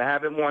hat, but I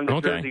haven't worn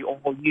the jersey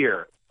all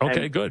year.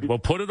 Okay, and good. Well,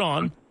 put it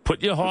on.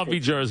 Put your Harvey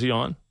jersey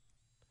on.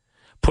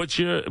 Put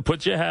your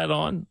hat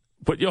on.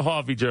 Put your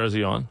Harvey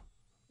jersey on.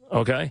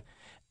 okay,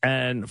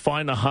 and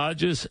find the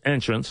Hodges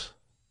entrance.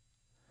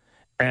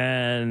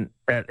 And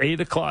at 8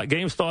 o'clock,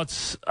 game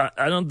starts.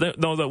 I don't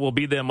know that we'll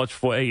be there much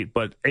before 8,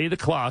 but 8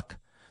 o'clock,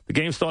 the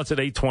game starts at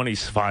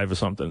 8:25 or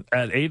something.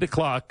 At 8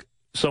 o'clock,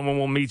 someone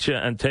will meet you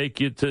and take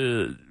you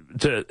to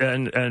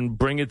and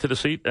bring you to the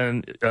seat.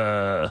 And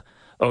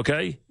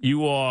okay,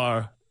 you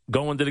are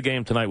going to the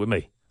game tonight with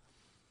me.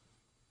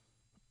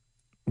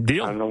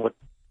 Deal? I don't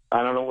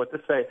know what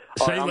to say.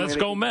 Say, let's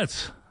go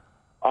Mets.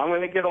 I'm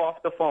going to get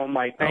off the phone,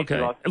 Mike. Thank you.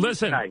 I'll see you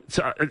Listen, tonight.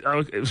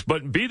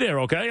 but be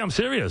there, okay? I'm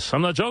serious.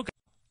 I'm not joking.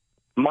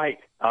 Mike,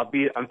 I'm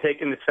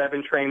taking the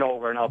 7 train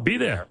over, and I'll be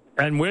there.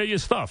 And wear your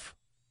stuff.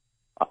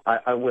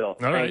 I will. All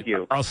Thank right.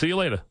 you. I'll see you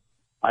later.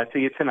 I'll see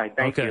you tonight.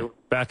 Thank you.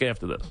 Back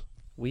after this.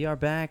 We are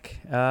back.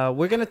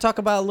 We're going to talk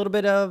about a little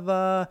bit of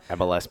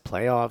MLS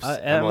playoffs,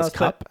 MLS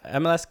Cup.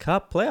 MLS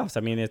Cup playoffs.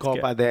 I mean, it's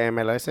Copa de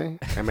MLS.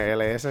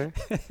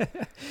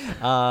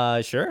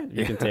 Sure,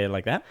 you can say it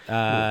like that.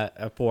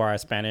 For our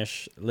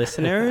Spanish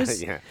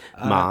listeners. Yeah.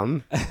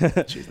 Mom.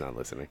 She's not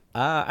listening.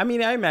 I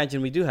mean, I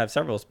imagine we do have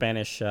several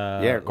Spanish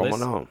yeah, como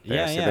no.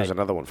 Yeah. There's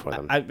another one for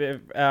them.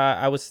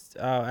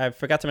 I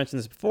forgot to mention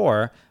this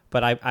before,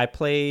 but I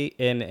played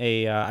in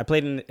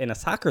a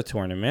soccer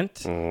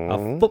tournament,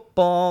 a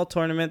football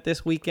tournament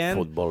this weekend.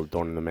 Football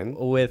tournament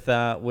with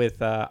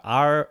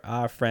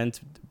our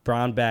friends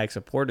Brown Bag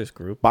Supporters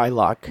Group. By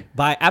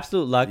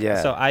absolute luck.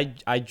 Yeah. So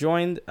I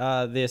joined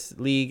this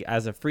league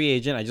as a free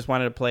agent. I just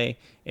wanted to play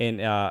in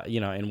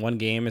in one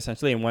game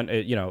essentially, in one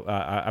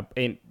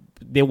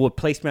they would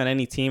place me on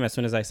any team as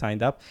soon as I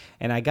signed up,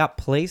 and I got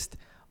placed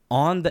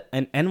on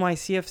an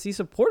NYCFC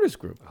supporters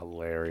group.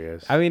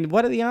 Hilarious. I mean,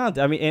 what are the odds?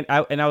 I mean,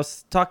 and I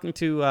was talking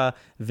to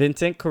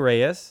Vincent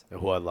Correas,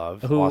 who I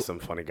love. Awesome,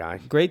 funny guy.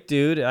 Great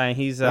dude.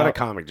 He's not a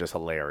comic, just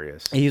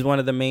hilarious. He's one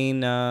of the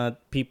main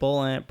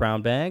people at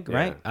Brown Bag,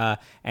 right?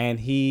 And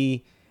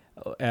he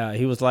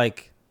was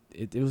like,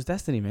 it was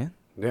destiny, man.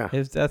 Yeah.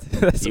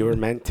 That's you were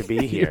meant to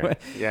be here.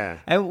 Yeah.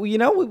 And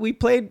we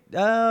played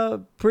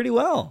pretty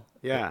well.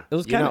 Yeah. It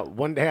was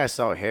one day I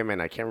saw him,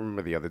 and I can't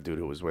remember the other dude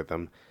who was with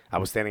him. I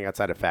was standing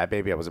outside of Fat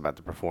Baby. I was about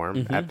to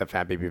perform at the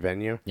Fat Baby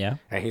venue. Yeah.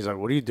 And he's like,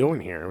 "What are you doing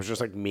here?" It was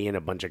just like me and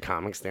a bunch of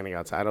comics standing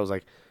outside. I was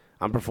like,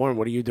 "I'm performing.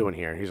 What are you doing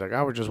here?" He's like,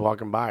 "Oh, we're just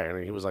walking by."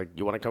 And he was like,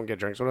 "You want to come get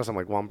drinks with us?" I'm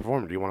like, "Well, I'm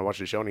performing. Do you want to watch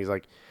the show?" And he's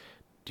like,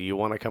 "Do you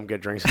want to come get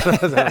drinks with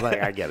us?" I was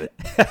like, "I get it.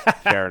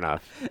 Fair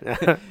enough."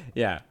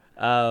 Yeah.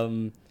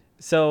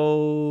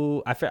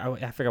 So I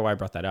forgot why I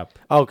brought that up.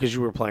 Oh, because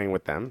you were playing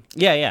with them.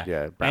 Yeah.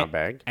 Yeah, Brown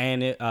Bag.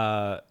 And it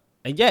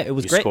it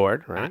was you great. You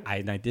scored, right?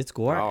 I did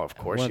score. Oh, of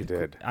course you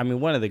did. I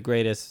mean, one of the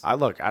greatest. I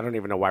don't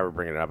even know why we're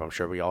bringing it up. I'm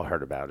sure we all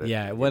heard about it.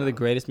 Yeah, one of the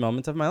greatest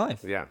moments of my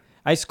life. Yeah.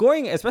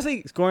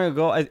 Especially scoring a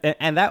goal,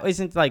 and that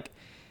isn't like,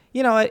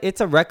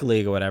 it's a rec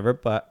league or whatever,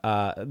 but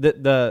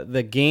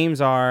the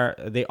games are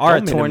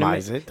a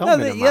tournament.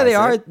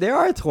 They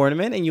are a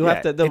tournament, and you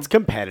have to. It's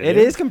competitive. It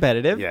is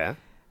competitive. Yeah.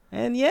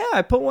 And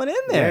I put one in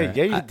there.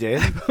 Yeah, you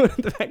did. I put it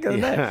in the back of the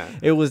net.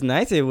 It was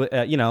nice. It was,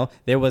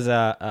 there was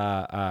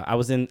I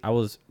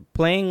was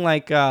playing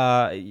like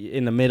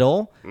in the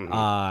middle,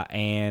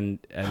 and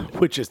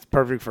which is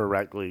perfect for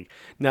rec league.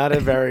 Not a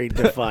very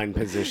defined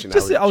position.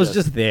 I was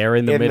just there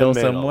in the middle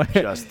somewhere.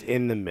 Just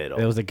in the middle.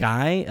 There was a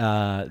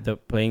guy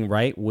playing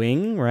right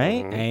wing,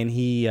 right, and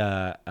he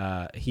a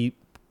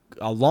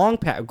long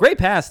pass, great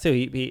pass too.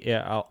 He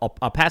a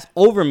pass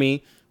over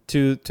me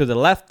to the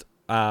left.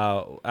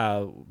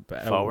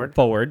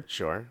 Forward,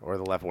 sure, or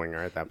the left winger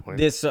at that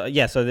point.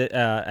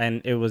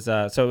 And it was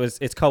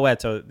it's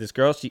co-ed. So this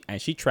girl,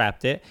 she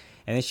trapped it,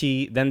 and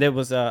then there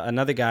was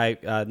another guy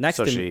next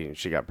to me. So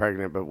she got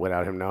pregnant, but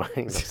without him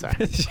knowing.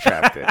 Sorry, she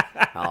trapped it.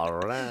 All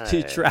right,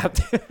 she trapped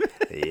him.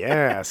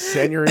 Yeah,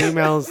 send your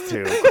emails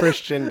to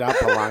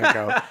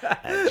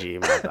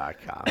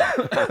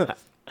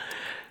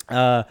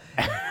christian.polanco@gmail.com.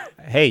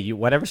 Hey,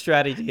 whatever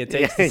strategy it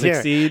takes to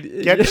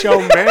succeed. Get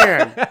your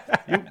man.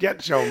 You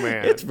get your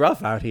man. It's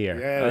rough out here.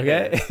 Yeah,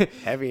 okay. Yeah.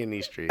 Heavy in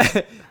these streets.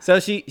 So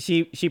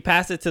she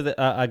passed it to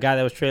the a guy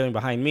that was trailing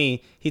behind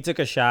me. He took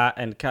a shot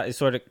and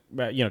sort of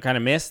kind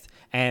of missed,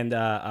 and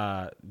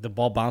the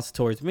ball bounced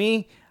towards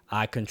me.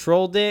 I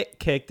controlled it,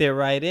 kicked it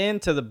right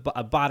into the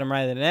bottom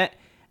right of the net,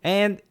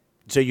 and.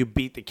 So you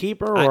beat the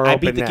keeper, or I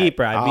beat the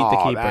keeper. I beat the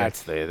keeper.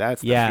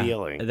 That's the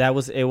feeling.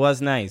 It was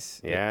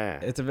nice.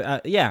 Yeah.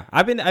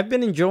 I've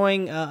been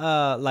enjoying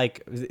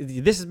like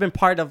this has been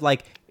part of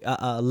like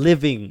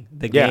living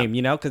the game,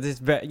 because it's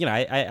very,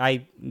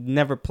 I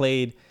never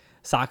played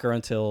soccer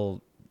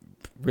until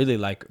really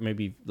like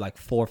maybe like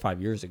 4 or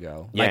 5 years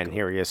ago. Yeah, and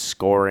here he is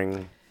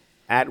scoring.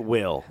 At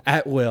will.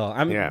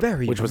 I'm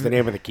very. Which was the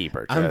name of the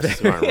keeper.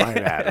 Just right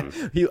at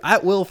him.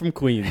 At will from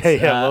Queens. Hey,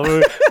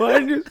 why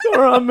did you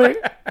score on me?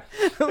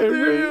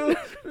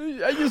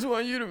 I just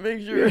want you to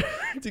make sure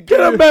to Get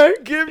him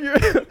back.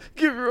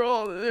 give her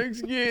all the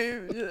next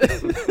game.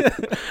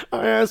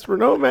 I asked for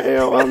no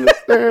mayo on the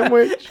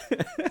sandwich.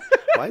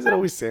 Why is it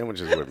always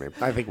sandwiches with me?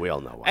 I think we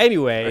all know why.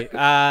 Anyway,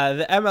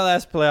 the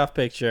MLS playoff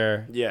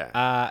picture.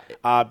 Yeah.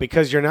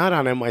 Because you're not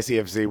on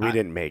NYCFC, we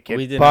didn't make it.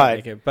 We did not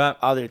make it, but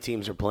other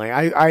teams are playing.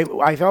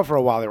 I thought for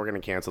a while they were going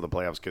to cancel the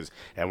playoffs because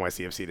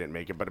NYCFC didn't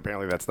make it, but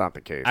apparently that's not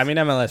the case. I mean,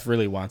 MLS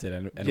really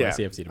wanted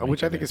NYCFC to make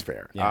which it, I think is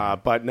fair. Yeah.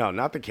 But no,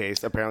 not the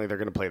case. Apparently they're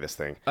going to play this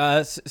thing.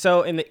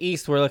 So in the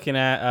East, we're looking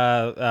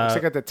at Looks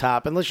like at the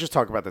top, and let's just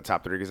talk about the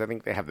top three because I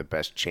think they have the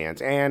best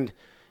chance, and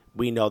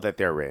we know that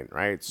they're in,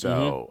 right?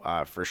 So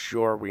for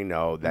sure, we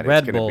know that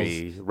it's going to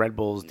be Red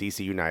Bulls,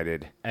 DC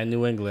United, and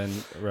New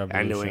England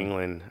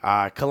Revolution.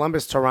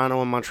 Columbus,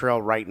 Toronto, and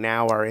Montreal right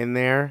now are in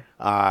there.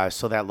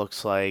 So that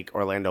looks like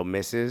Orlando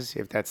misses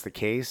if that's the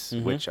case,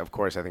 which of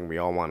course I think we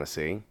all want to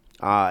see.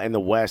 In the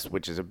West,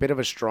 which is a bit of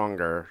a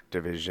stronger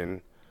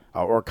division.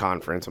 Or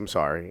conference, I'm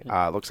sorry.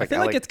 Looks like I feel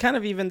like it's kind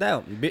of evened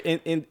out.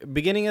 In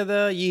beginning of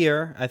the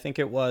year, I think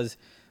it was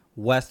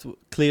West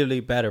clearly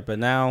better, but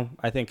now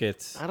I think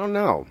it's. I don't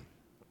know.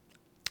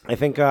 I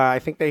think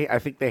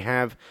they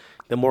have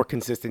the more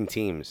consistent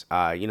teams.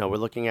 We're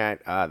looking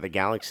at the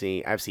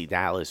Galaxy, FC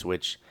Dallas,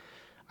 which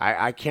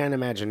I can't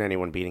imagine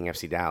anyone beating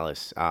FC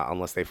Dallas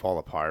unless they fall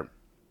apart.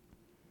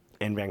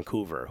 And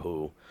Vancouver,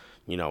 who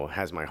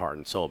has my heart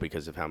and soul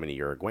because of how many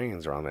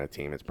Uruguayans are on that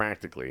team. It's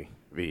practically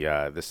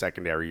the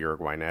secondary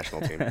Uruguay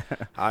national team.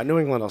 New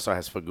England also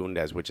has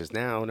Fagundes, which is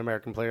now an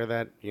American player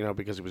that,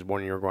 because he was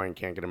born in Uruguay and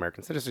can't get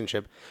American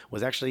citizenship,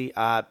 was actually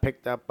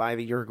picked up by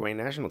the Uruguay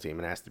national team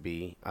and asked to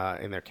be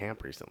in their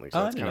camp recently.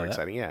 So that's kind of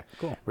exciting. Yeah,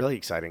 cool. Really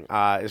exciting.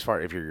 As far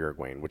if you're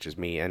Uruguayan, which is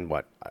me and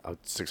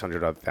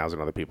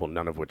 600,000 other people,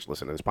 none of which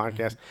listen to this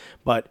podcast.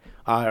 But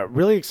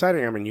really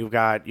exciting. I mean, you've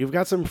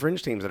got some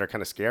fringe teams that are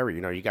kind of scary.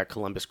 You got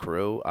Columbus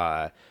Crew.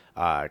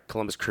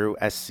 Columbus Crew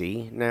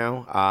SC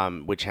now,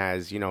 which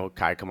has,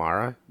 Kai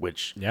Kamara,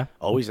 which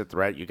always a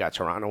threat. You got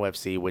Toronto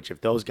FC, which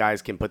if those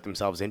guys can put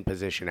themselves in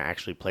position to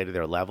actually play to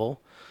their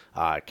level,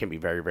 can be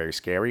very, very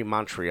scary.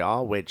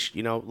 Montreal, which,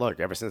 look,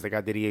 ever since they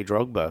got Didier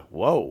Drogba,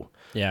 whoa.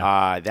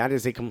 Yeah. That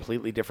is a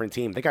completely different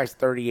team. The guy's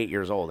 38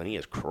 years old, and he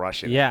is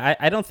crushing it. Yeah,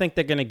 I don't think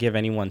they're going to give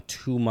anyone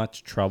too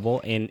much trouble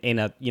in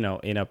a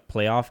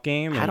playoff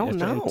game. I don't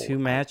know. In 2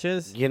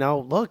 matches.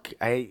 Look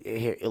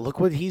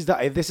what he's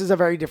done. This is a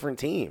very different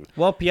team.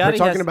 Well, Piatti we're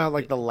talking about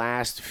like the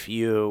last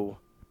few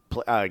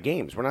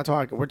games. We're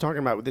talking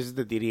about this is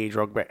the Didier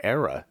Drogba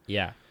era.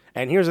 Yeah.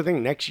 And here's the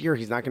thing. Next year,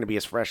 he's not going to be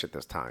as fresh at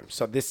this time.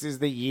 So this is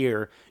the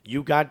year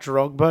you got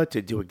Drogba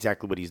to do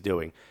exactly what he's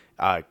doing.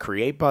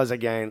 Create buzz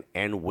again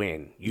and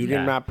win. You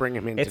did not bring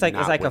him in. It's like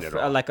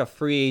a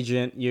free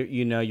agent.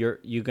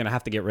 You're gonna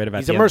have to get rid of.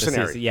 He's a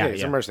mercenary. Yeah,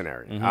 he's a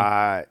mercenary.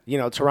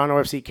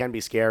 Toronto FC can be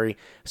scary.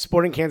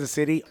 Sporting Kansas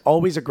City,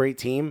 always a great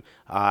team.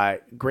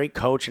 Great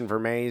coach in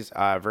Vermes,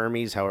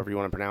 however you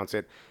want to pronounce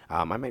it.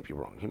 I might be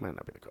wrong. He might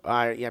not be the coach.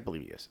 I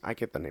believe he is. I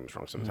get the names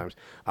wrong sometimes.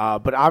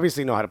 But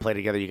obviously know how to play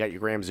together. You got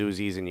your Graham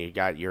Zuzis and you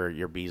got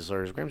your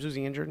Beaslers. Is Graham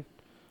Zuzi injured?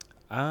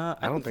 I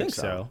don't think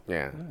so.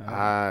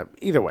 Yeah.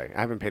 Either way, I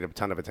haven't paid a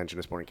ton of attention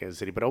to Sporting Kansas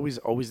City, but always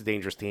a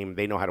dangerous team.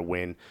 They know how to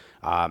win.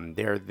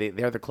 They're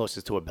the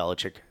closest to a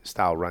Belichick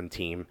style run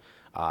team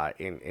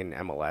in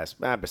MLS,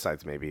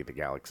 besides maybe the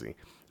Galaxy.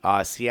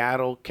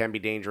 Seattle can be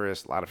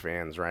dangerous. A lot of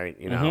fans, right?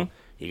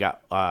 You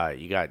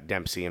got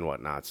Dempsey and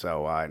whatnot.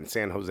 So in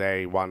San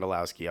Jose,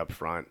 Wondolowski up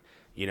front.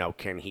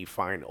 Can he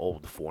find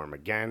old form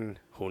again?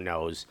 Who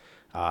knows?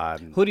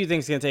 Who do you think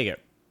is gonna take it?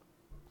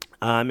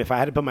 If I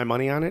had to put my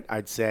money on it,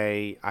 I'd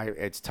say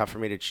it's tough for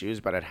me to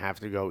choose, but I'd have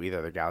to go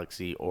either the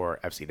Galaxy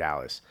or FC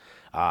Dallas.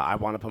 I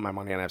want to put my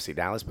money on FC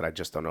Dallas, but I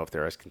just don't know if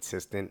they're as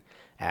consistent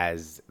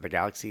as the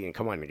Galaxy. And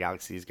come on, the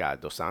Galaxy's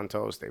got Dos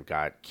Santos, they've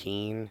got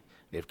Keane,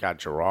 they've got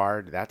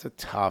Gerard. That's a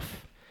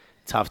tough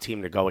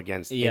team to go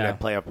against in a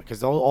playoff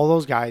because all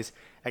those guys,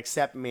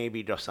 except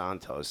maybe Dos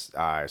Santos,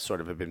 sort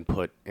of have been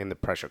put in the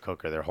pressure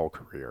cooker their whole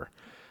career.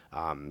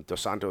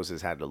 Dos Santos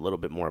has had a little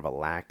bit more of a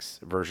lax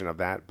version of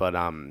that, but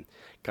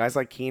guys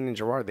like Keane and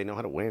Gerard, they know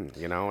how to win,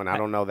 and I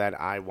don't know that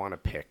I want to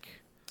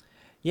pick.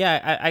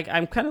 Yeah,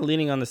 I'm kind of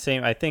leaning on the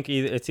same. I think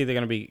it's either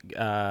going to be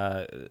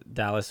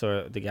Dallas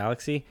or the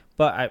Galaxy.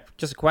 But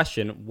just a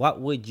question: what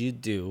would you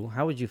do?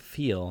 How would you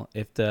feel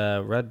if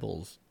the Red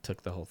Bulls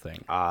took the whole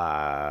thing?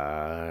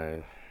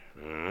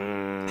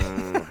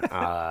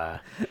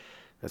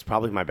 That's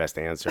probably my best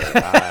answer.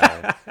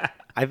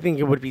 I think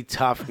it would be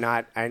tough, and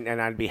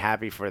I'd be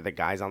happy for the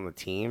guys on the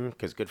team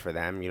because good for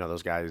them.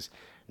 Those guys,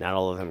 not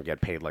all of them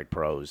get paid like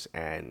pros,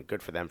 and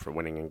good for them for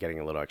winning and getting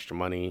a little extra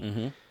money.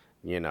 Mm-hmm.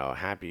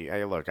 Happy.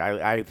 Hey, look,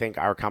 I think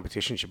our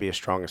competition should be as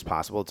strong as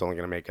possible. It's only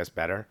going to make us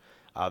better.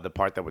 The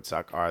part that would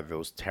suck are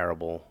those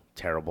terrible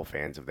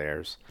fans of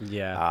theirs.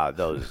 Yeah.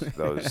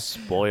 Those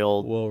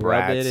spoiled we'll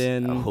brats rub it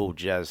in. who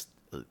just,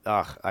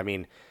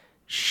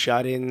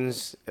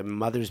 shut-ins,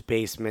 mother's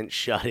basement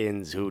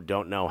shut-ins who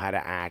don't know how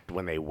to act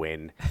when they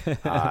win.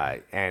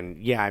 And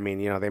yeah, I mean,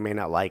 they may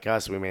not like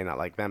us, we may not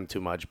like them too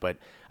much, but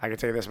I can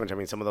tell you this much. I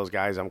mean, some of those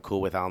guys I'm cool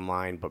with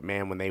online, but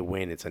man, when they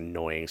win, it's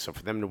annoying. So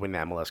for them to win the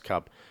MLS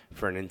Cup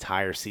for an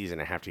entire season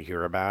and have to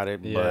hear about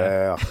it,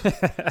 blah,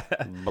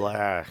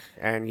 blah.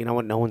 And you know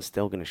what? No one's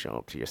still going to show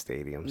up to your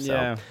stadium. So,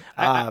 yeah,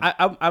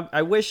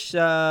 I wish.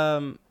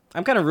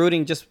 I'm kind of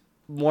rooting just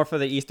more for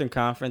the Eastern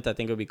Conference. I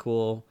think it would be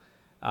cool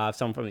if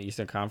someone from the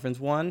Eastern Conference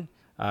won.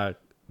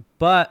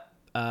 But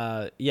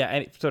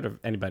sort of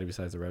anybody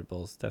besides the Red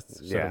Bulls.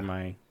 That's sort of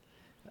my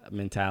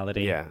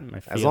mentality. Yeah,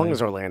 my as long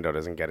as Orlando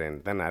doesn't get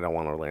in, then I don't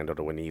want Orlando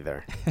to win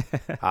either.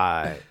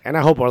 And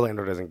I hope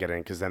Orlando doesn't get in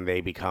because then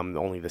they become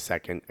only the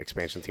second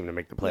expansion team to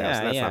make the playoffs.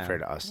 And that's not fair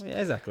to us.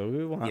 Yeah, exactly.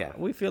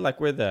 We feel like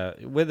we're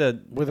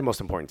the most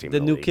important team. The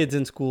in new league. kids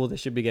in school that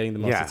should be getting the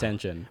most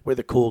attention. We're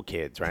the cool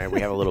kids, right? We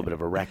have a little bit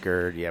of a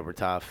record. Yeah, we're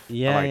tough.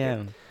 Yeah, I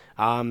like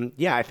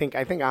it.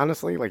 I think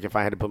honestly, like if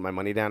I had to put my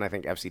money down, I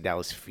think FC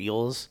Dallas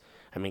feels.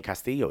 I mean,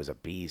 Castillo is a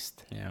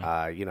beast.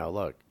 Yeah.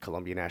 Look,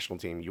 Colombia national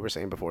team. You were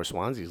saying before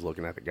Swansea's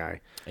looking at the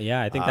guy.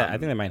 Yeah, I think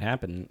that might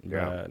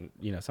happen.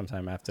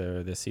 Sometime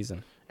after this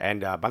season.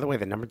 And by the way,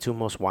 the number 2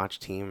 most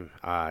watched team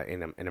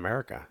in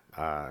America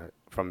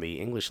from the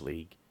English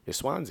league is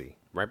Swansea,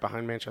 right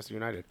behind Manchester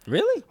United.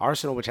 Really?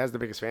 Arsenal, which has the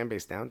biggest fan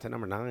base, down to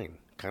number 9.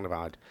 Kind of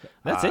odd.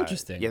 That's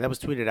interesting. Yeah, that was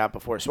tweeted out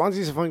before.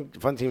 Swansea's a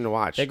fun team to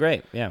watch. They're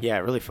great. Yeah. Yeah,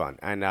 really fun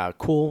and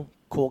cool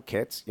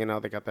kits. They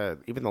got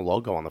even the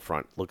logo on the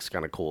front looks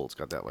kind of cool. It's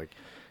got that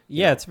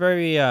it's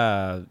very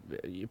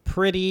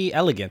pretty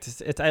elegant.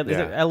 It's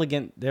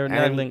elegant. They're an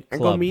elegant and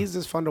club. Gomes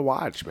is fun to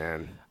watch,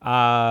 man.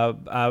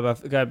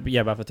 Bafétimbi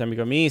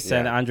Gomis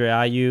and Andre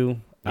Ayew.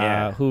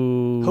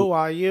 Who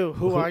are you?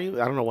 Who are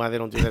you? I don't know why they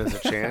don't do that as a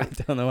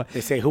chant. I don't know why.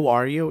 They say, who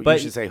are you? But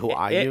you should say, who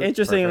are you?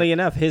 Interestingly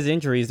enough, his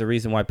injury is the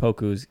reason why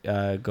Poku's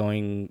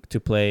going to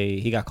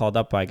play. He got called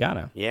up by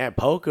Ghana. Yeah,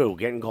 Poku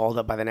getting called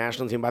up by the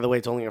national team. By the way,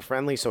 it's only a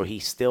friendly, so he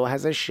still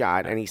has a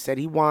shot. And he said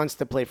he wants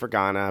to play for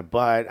Ghana,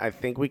 but I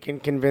think we can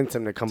convince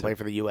him to come play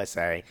for the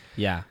USA.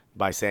 Yeah.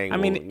 By saying,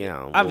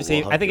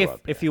 obviously, we'll I think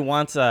if he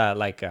wants,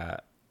 there's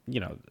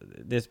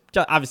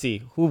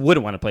obviously who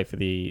wouldn't want to play for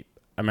the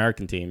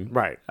American team,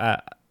 right?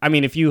 I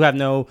mean, if you have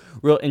no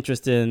real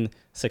interest in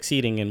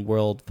succeeding in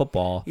world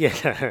football,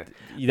 then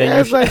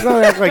let's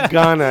not act like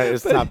Ghana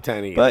is top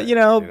 10 either.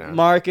 But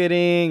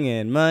marketing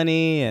and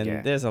money,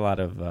 and there's a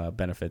lot of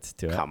benefits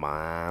to it. Come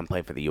on,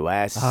 play for the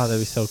U.S. Oh, that'd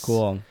be so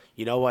cool.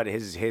 You know what?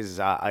 His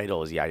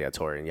idol is Yaya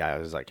Toure, and Yaya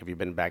was like, "Have you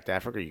been back to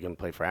Africa? Are you gonna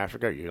play for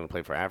Africa? Are you gonna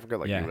play for Africa?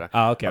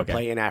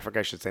 Play in Africa.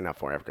 I should say not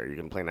for Africa. You're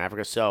gonna play in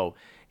Africa." So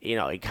he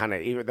kind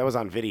of that was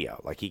on video.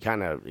 Like he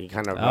kind of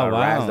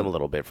razzed him a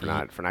little bit for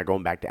not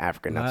going back to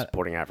Africa, not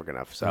supporting Africa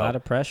enough. So a lot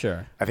of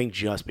pressure. I think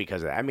just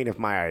because of that. I mean, if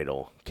my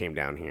idol came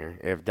down here,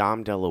 if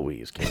Dom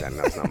DeLuise came down,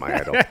 that's not my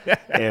idol.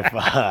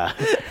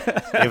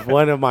 If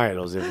one of my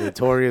idols, if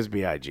Notorious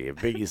B.I.G., if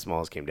Biggie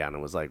Smalls came down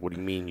and was like, "What do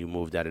you mean you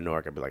moved out of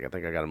Newark?" I'd be like, "I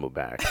think I gotta move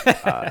back."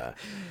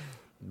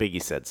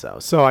 Biggie said so.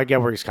 So I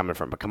get where he's coming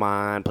from. But come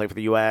on, play for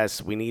the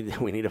U.S. We need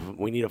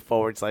a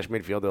forward /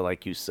 midfielder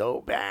like you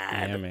so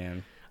bad. Yeah,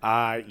 man.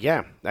 I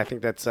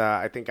think that's.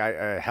 I think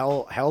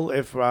hell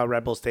if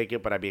Red Bulls take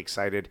it, but I'd be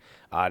excited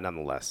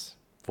nonetheless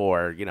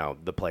for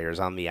the players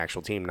on the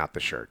actual team, not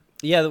the shirt.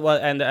 Yeah, well,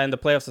 and the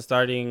playoffs are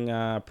starting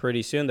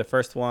pretty soon. The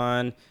first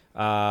one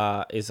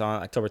is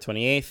on October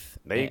 28th.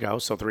 There you go.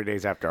 So 3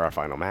 days after our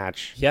final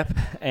match. Yep,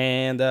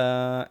 and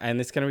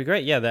it's gonna be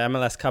great. Yeah, the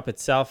MLS Cup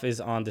itself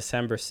is on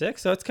December 6th,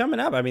 so it's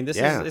coming up. I mean,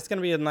 it's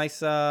gonna be a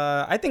nice.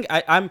 I think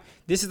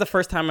this is the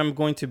first time I'm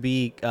going to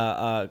be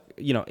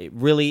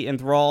really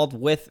enthralled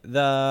with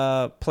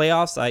the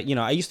playoffs.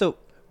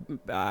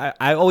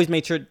 I always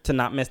made sure to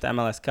not miss the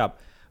MLS Cup.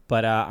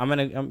 But I'm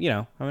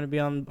gonna be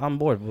on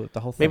board with the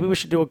whole thing. Maybe we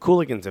should do a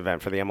Cooligans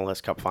event for the MLS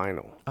Cup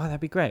final. Oh, that'd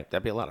be great.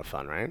 That'd be a lot of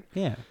fun, right?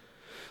 Yeah.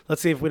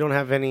 Let's see if we don't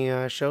have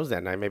any shows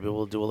that night. Maybe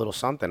we'll do a little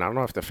something. I don't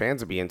know if the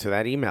fans would be into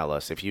that. Email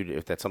us if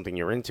that's something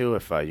you're into.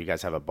 If you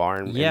guys have a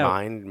bar in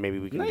mind, maybe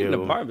we can Not do.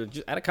 Even a bar, but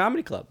just at a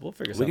comedy club. We'll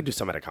figure something. We could do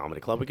some at a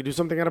comedy club. We could do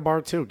something at a bar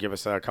too. Give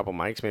us a couple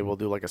mics. Maybe we'll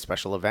do like a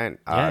special event.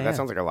 That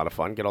sounds like a lot of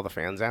fun. Get all the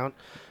fans out.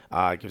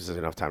 Gives us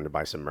enough time to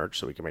buy some merch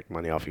so we can make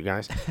money off you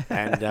guys.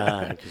 And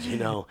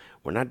because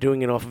we're not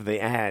doing it off of the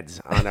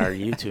ads on our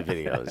YouTube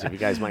videos. If you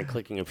guys mind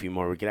clicking a few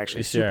more, we could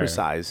actually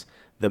supersize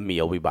the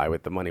meal we buy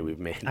with the money we've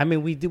made. I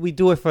mean, we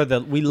do it for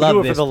we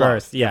love this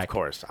first. Yeah, of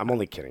course. I'm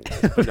only kidding.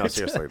 But no,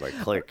 seriously,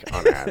 click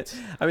on ads.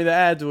 I mean, the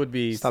ads would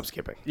be... Stop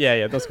skipping.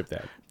 Yeah, don't skip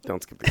that.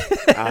 Don't skip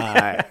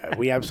that.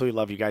 We absolutely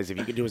love you guys. If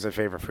you could do us a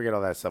favor, forget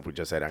all that stuff we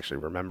just said. Actually,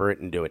 remember it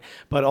and do it.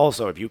 But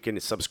also, if you can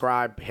hit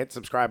subscribe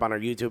on our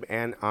YouTube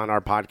and on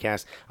our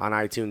podcast on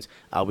iTunes,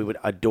 we would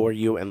adore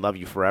you and love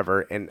you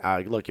forever. And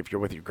look, if you're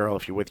with your girl,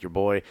 if you're with your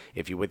boy,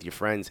 if you're with your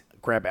friends,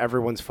 grab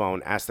everyone's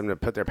phone, ask them to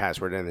put their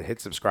password in, and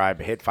hit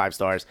subscribe, hit 5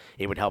 stars.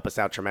 It would help us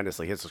out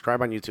tremendously. Hit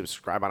subscribe on YouTube,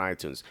 subscribe on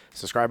iTunes,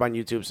 subscribe on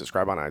YouTube,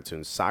 subscribe on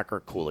iTunes.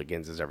 Soccer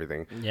Cooligans is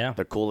everything. Yeah.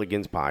 The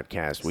Cooligans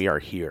podcast. We are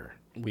here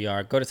We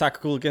are. Go to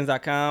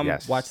soccercooligans.com.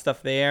 Yes. Watch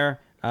stuff there.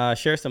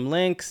 Share some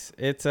links.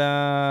 It's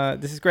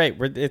this is great.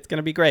 It's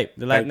gonna be great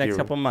the next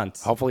couple of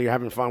months. Hopefully you're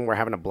having fun. We're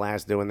having a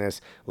blast doing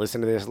this. Listen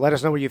to this. Let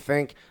us know what you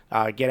think.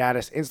 Get at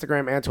us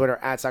Instagram and Twitter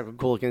at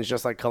soccercooligans,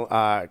 just like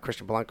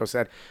Christian Polanco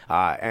said.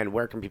 And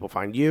where can people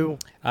find you?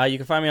 You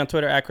can find me on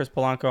Twitter at Chris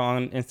Polanco,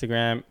 on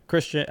Instagram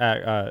Christian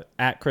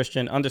at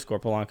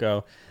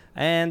Christian_Polanco,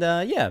 and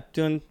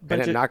doing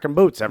And then Knocking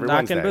Boots every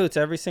Wednesday. Knocking Boots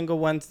every single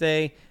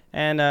Wednesday.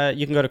 And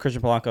you can go to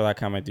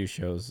ChristianPolanco.com. I do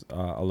shows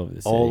all over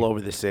the city. All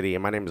over the city.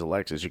 And my name is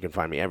Alexis. You can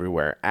find me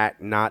everywhere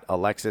at Not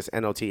Alexis,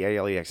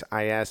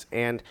 NOTALEXIS.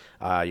 And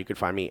you can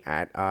find me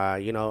at,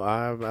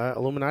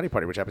 Illuminati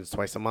Party, which happens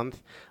twice a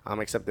month,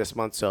 except this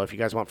month. So if you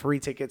guys want free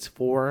tickets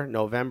for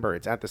November,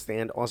 it's at The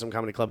Stand, Awesome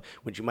Comedy Club,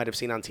 which you might have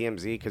seen on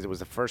TMZ because it was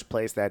the first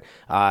place that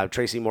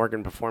Tracy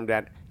Morgan performed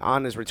at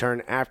on his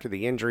return after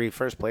the injury.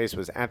 First place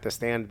was at The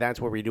Stand.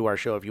 That's where we do our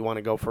show. If you want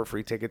to go for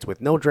free tickets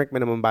with no drink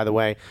minimum, by the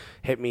way,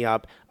 hit me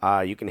up.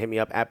 You can hit me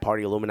up at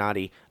Party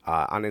Illuminati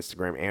on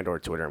Instagram and or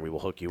Twitter, and we will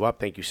hook you up.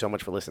 Thank you so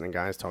much for listening,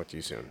 guys. Talk to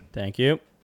you soon. Thank you.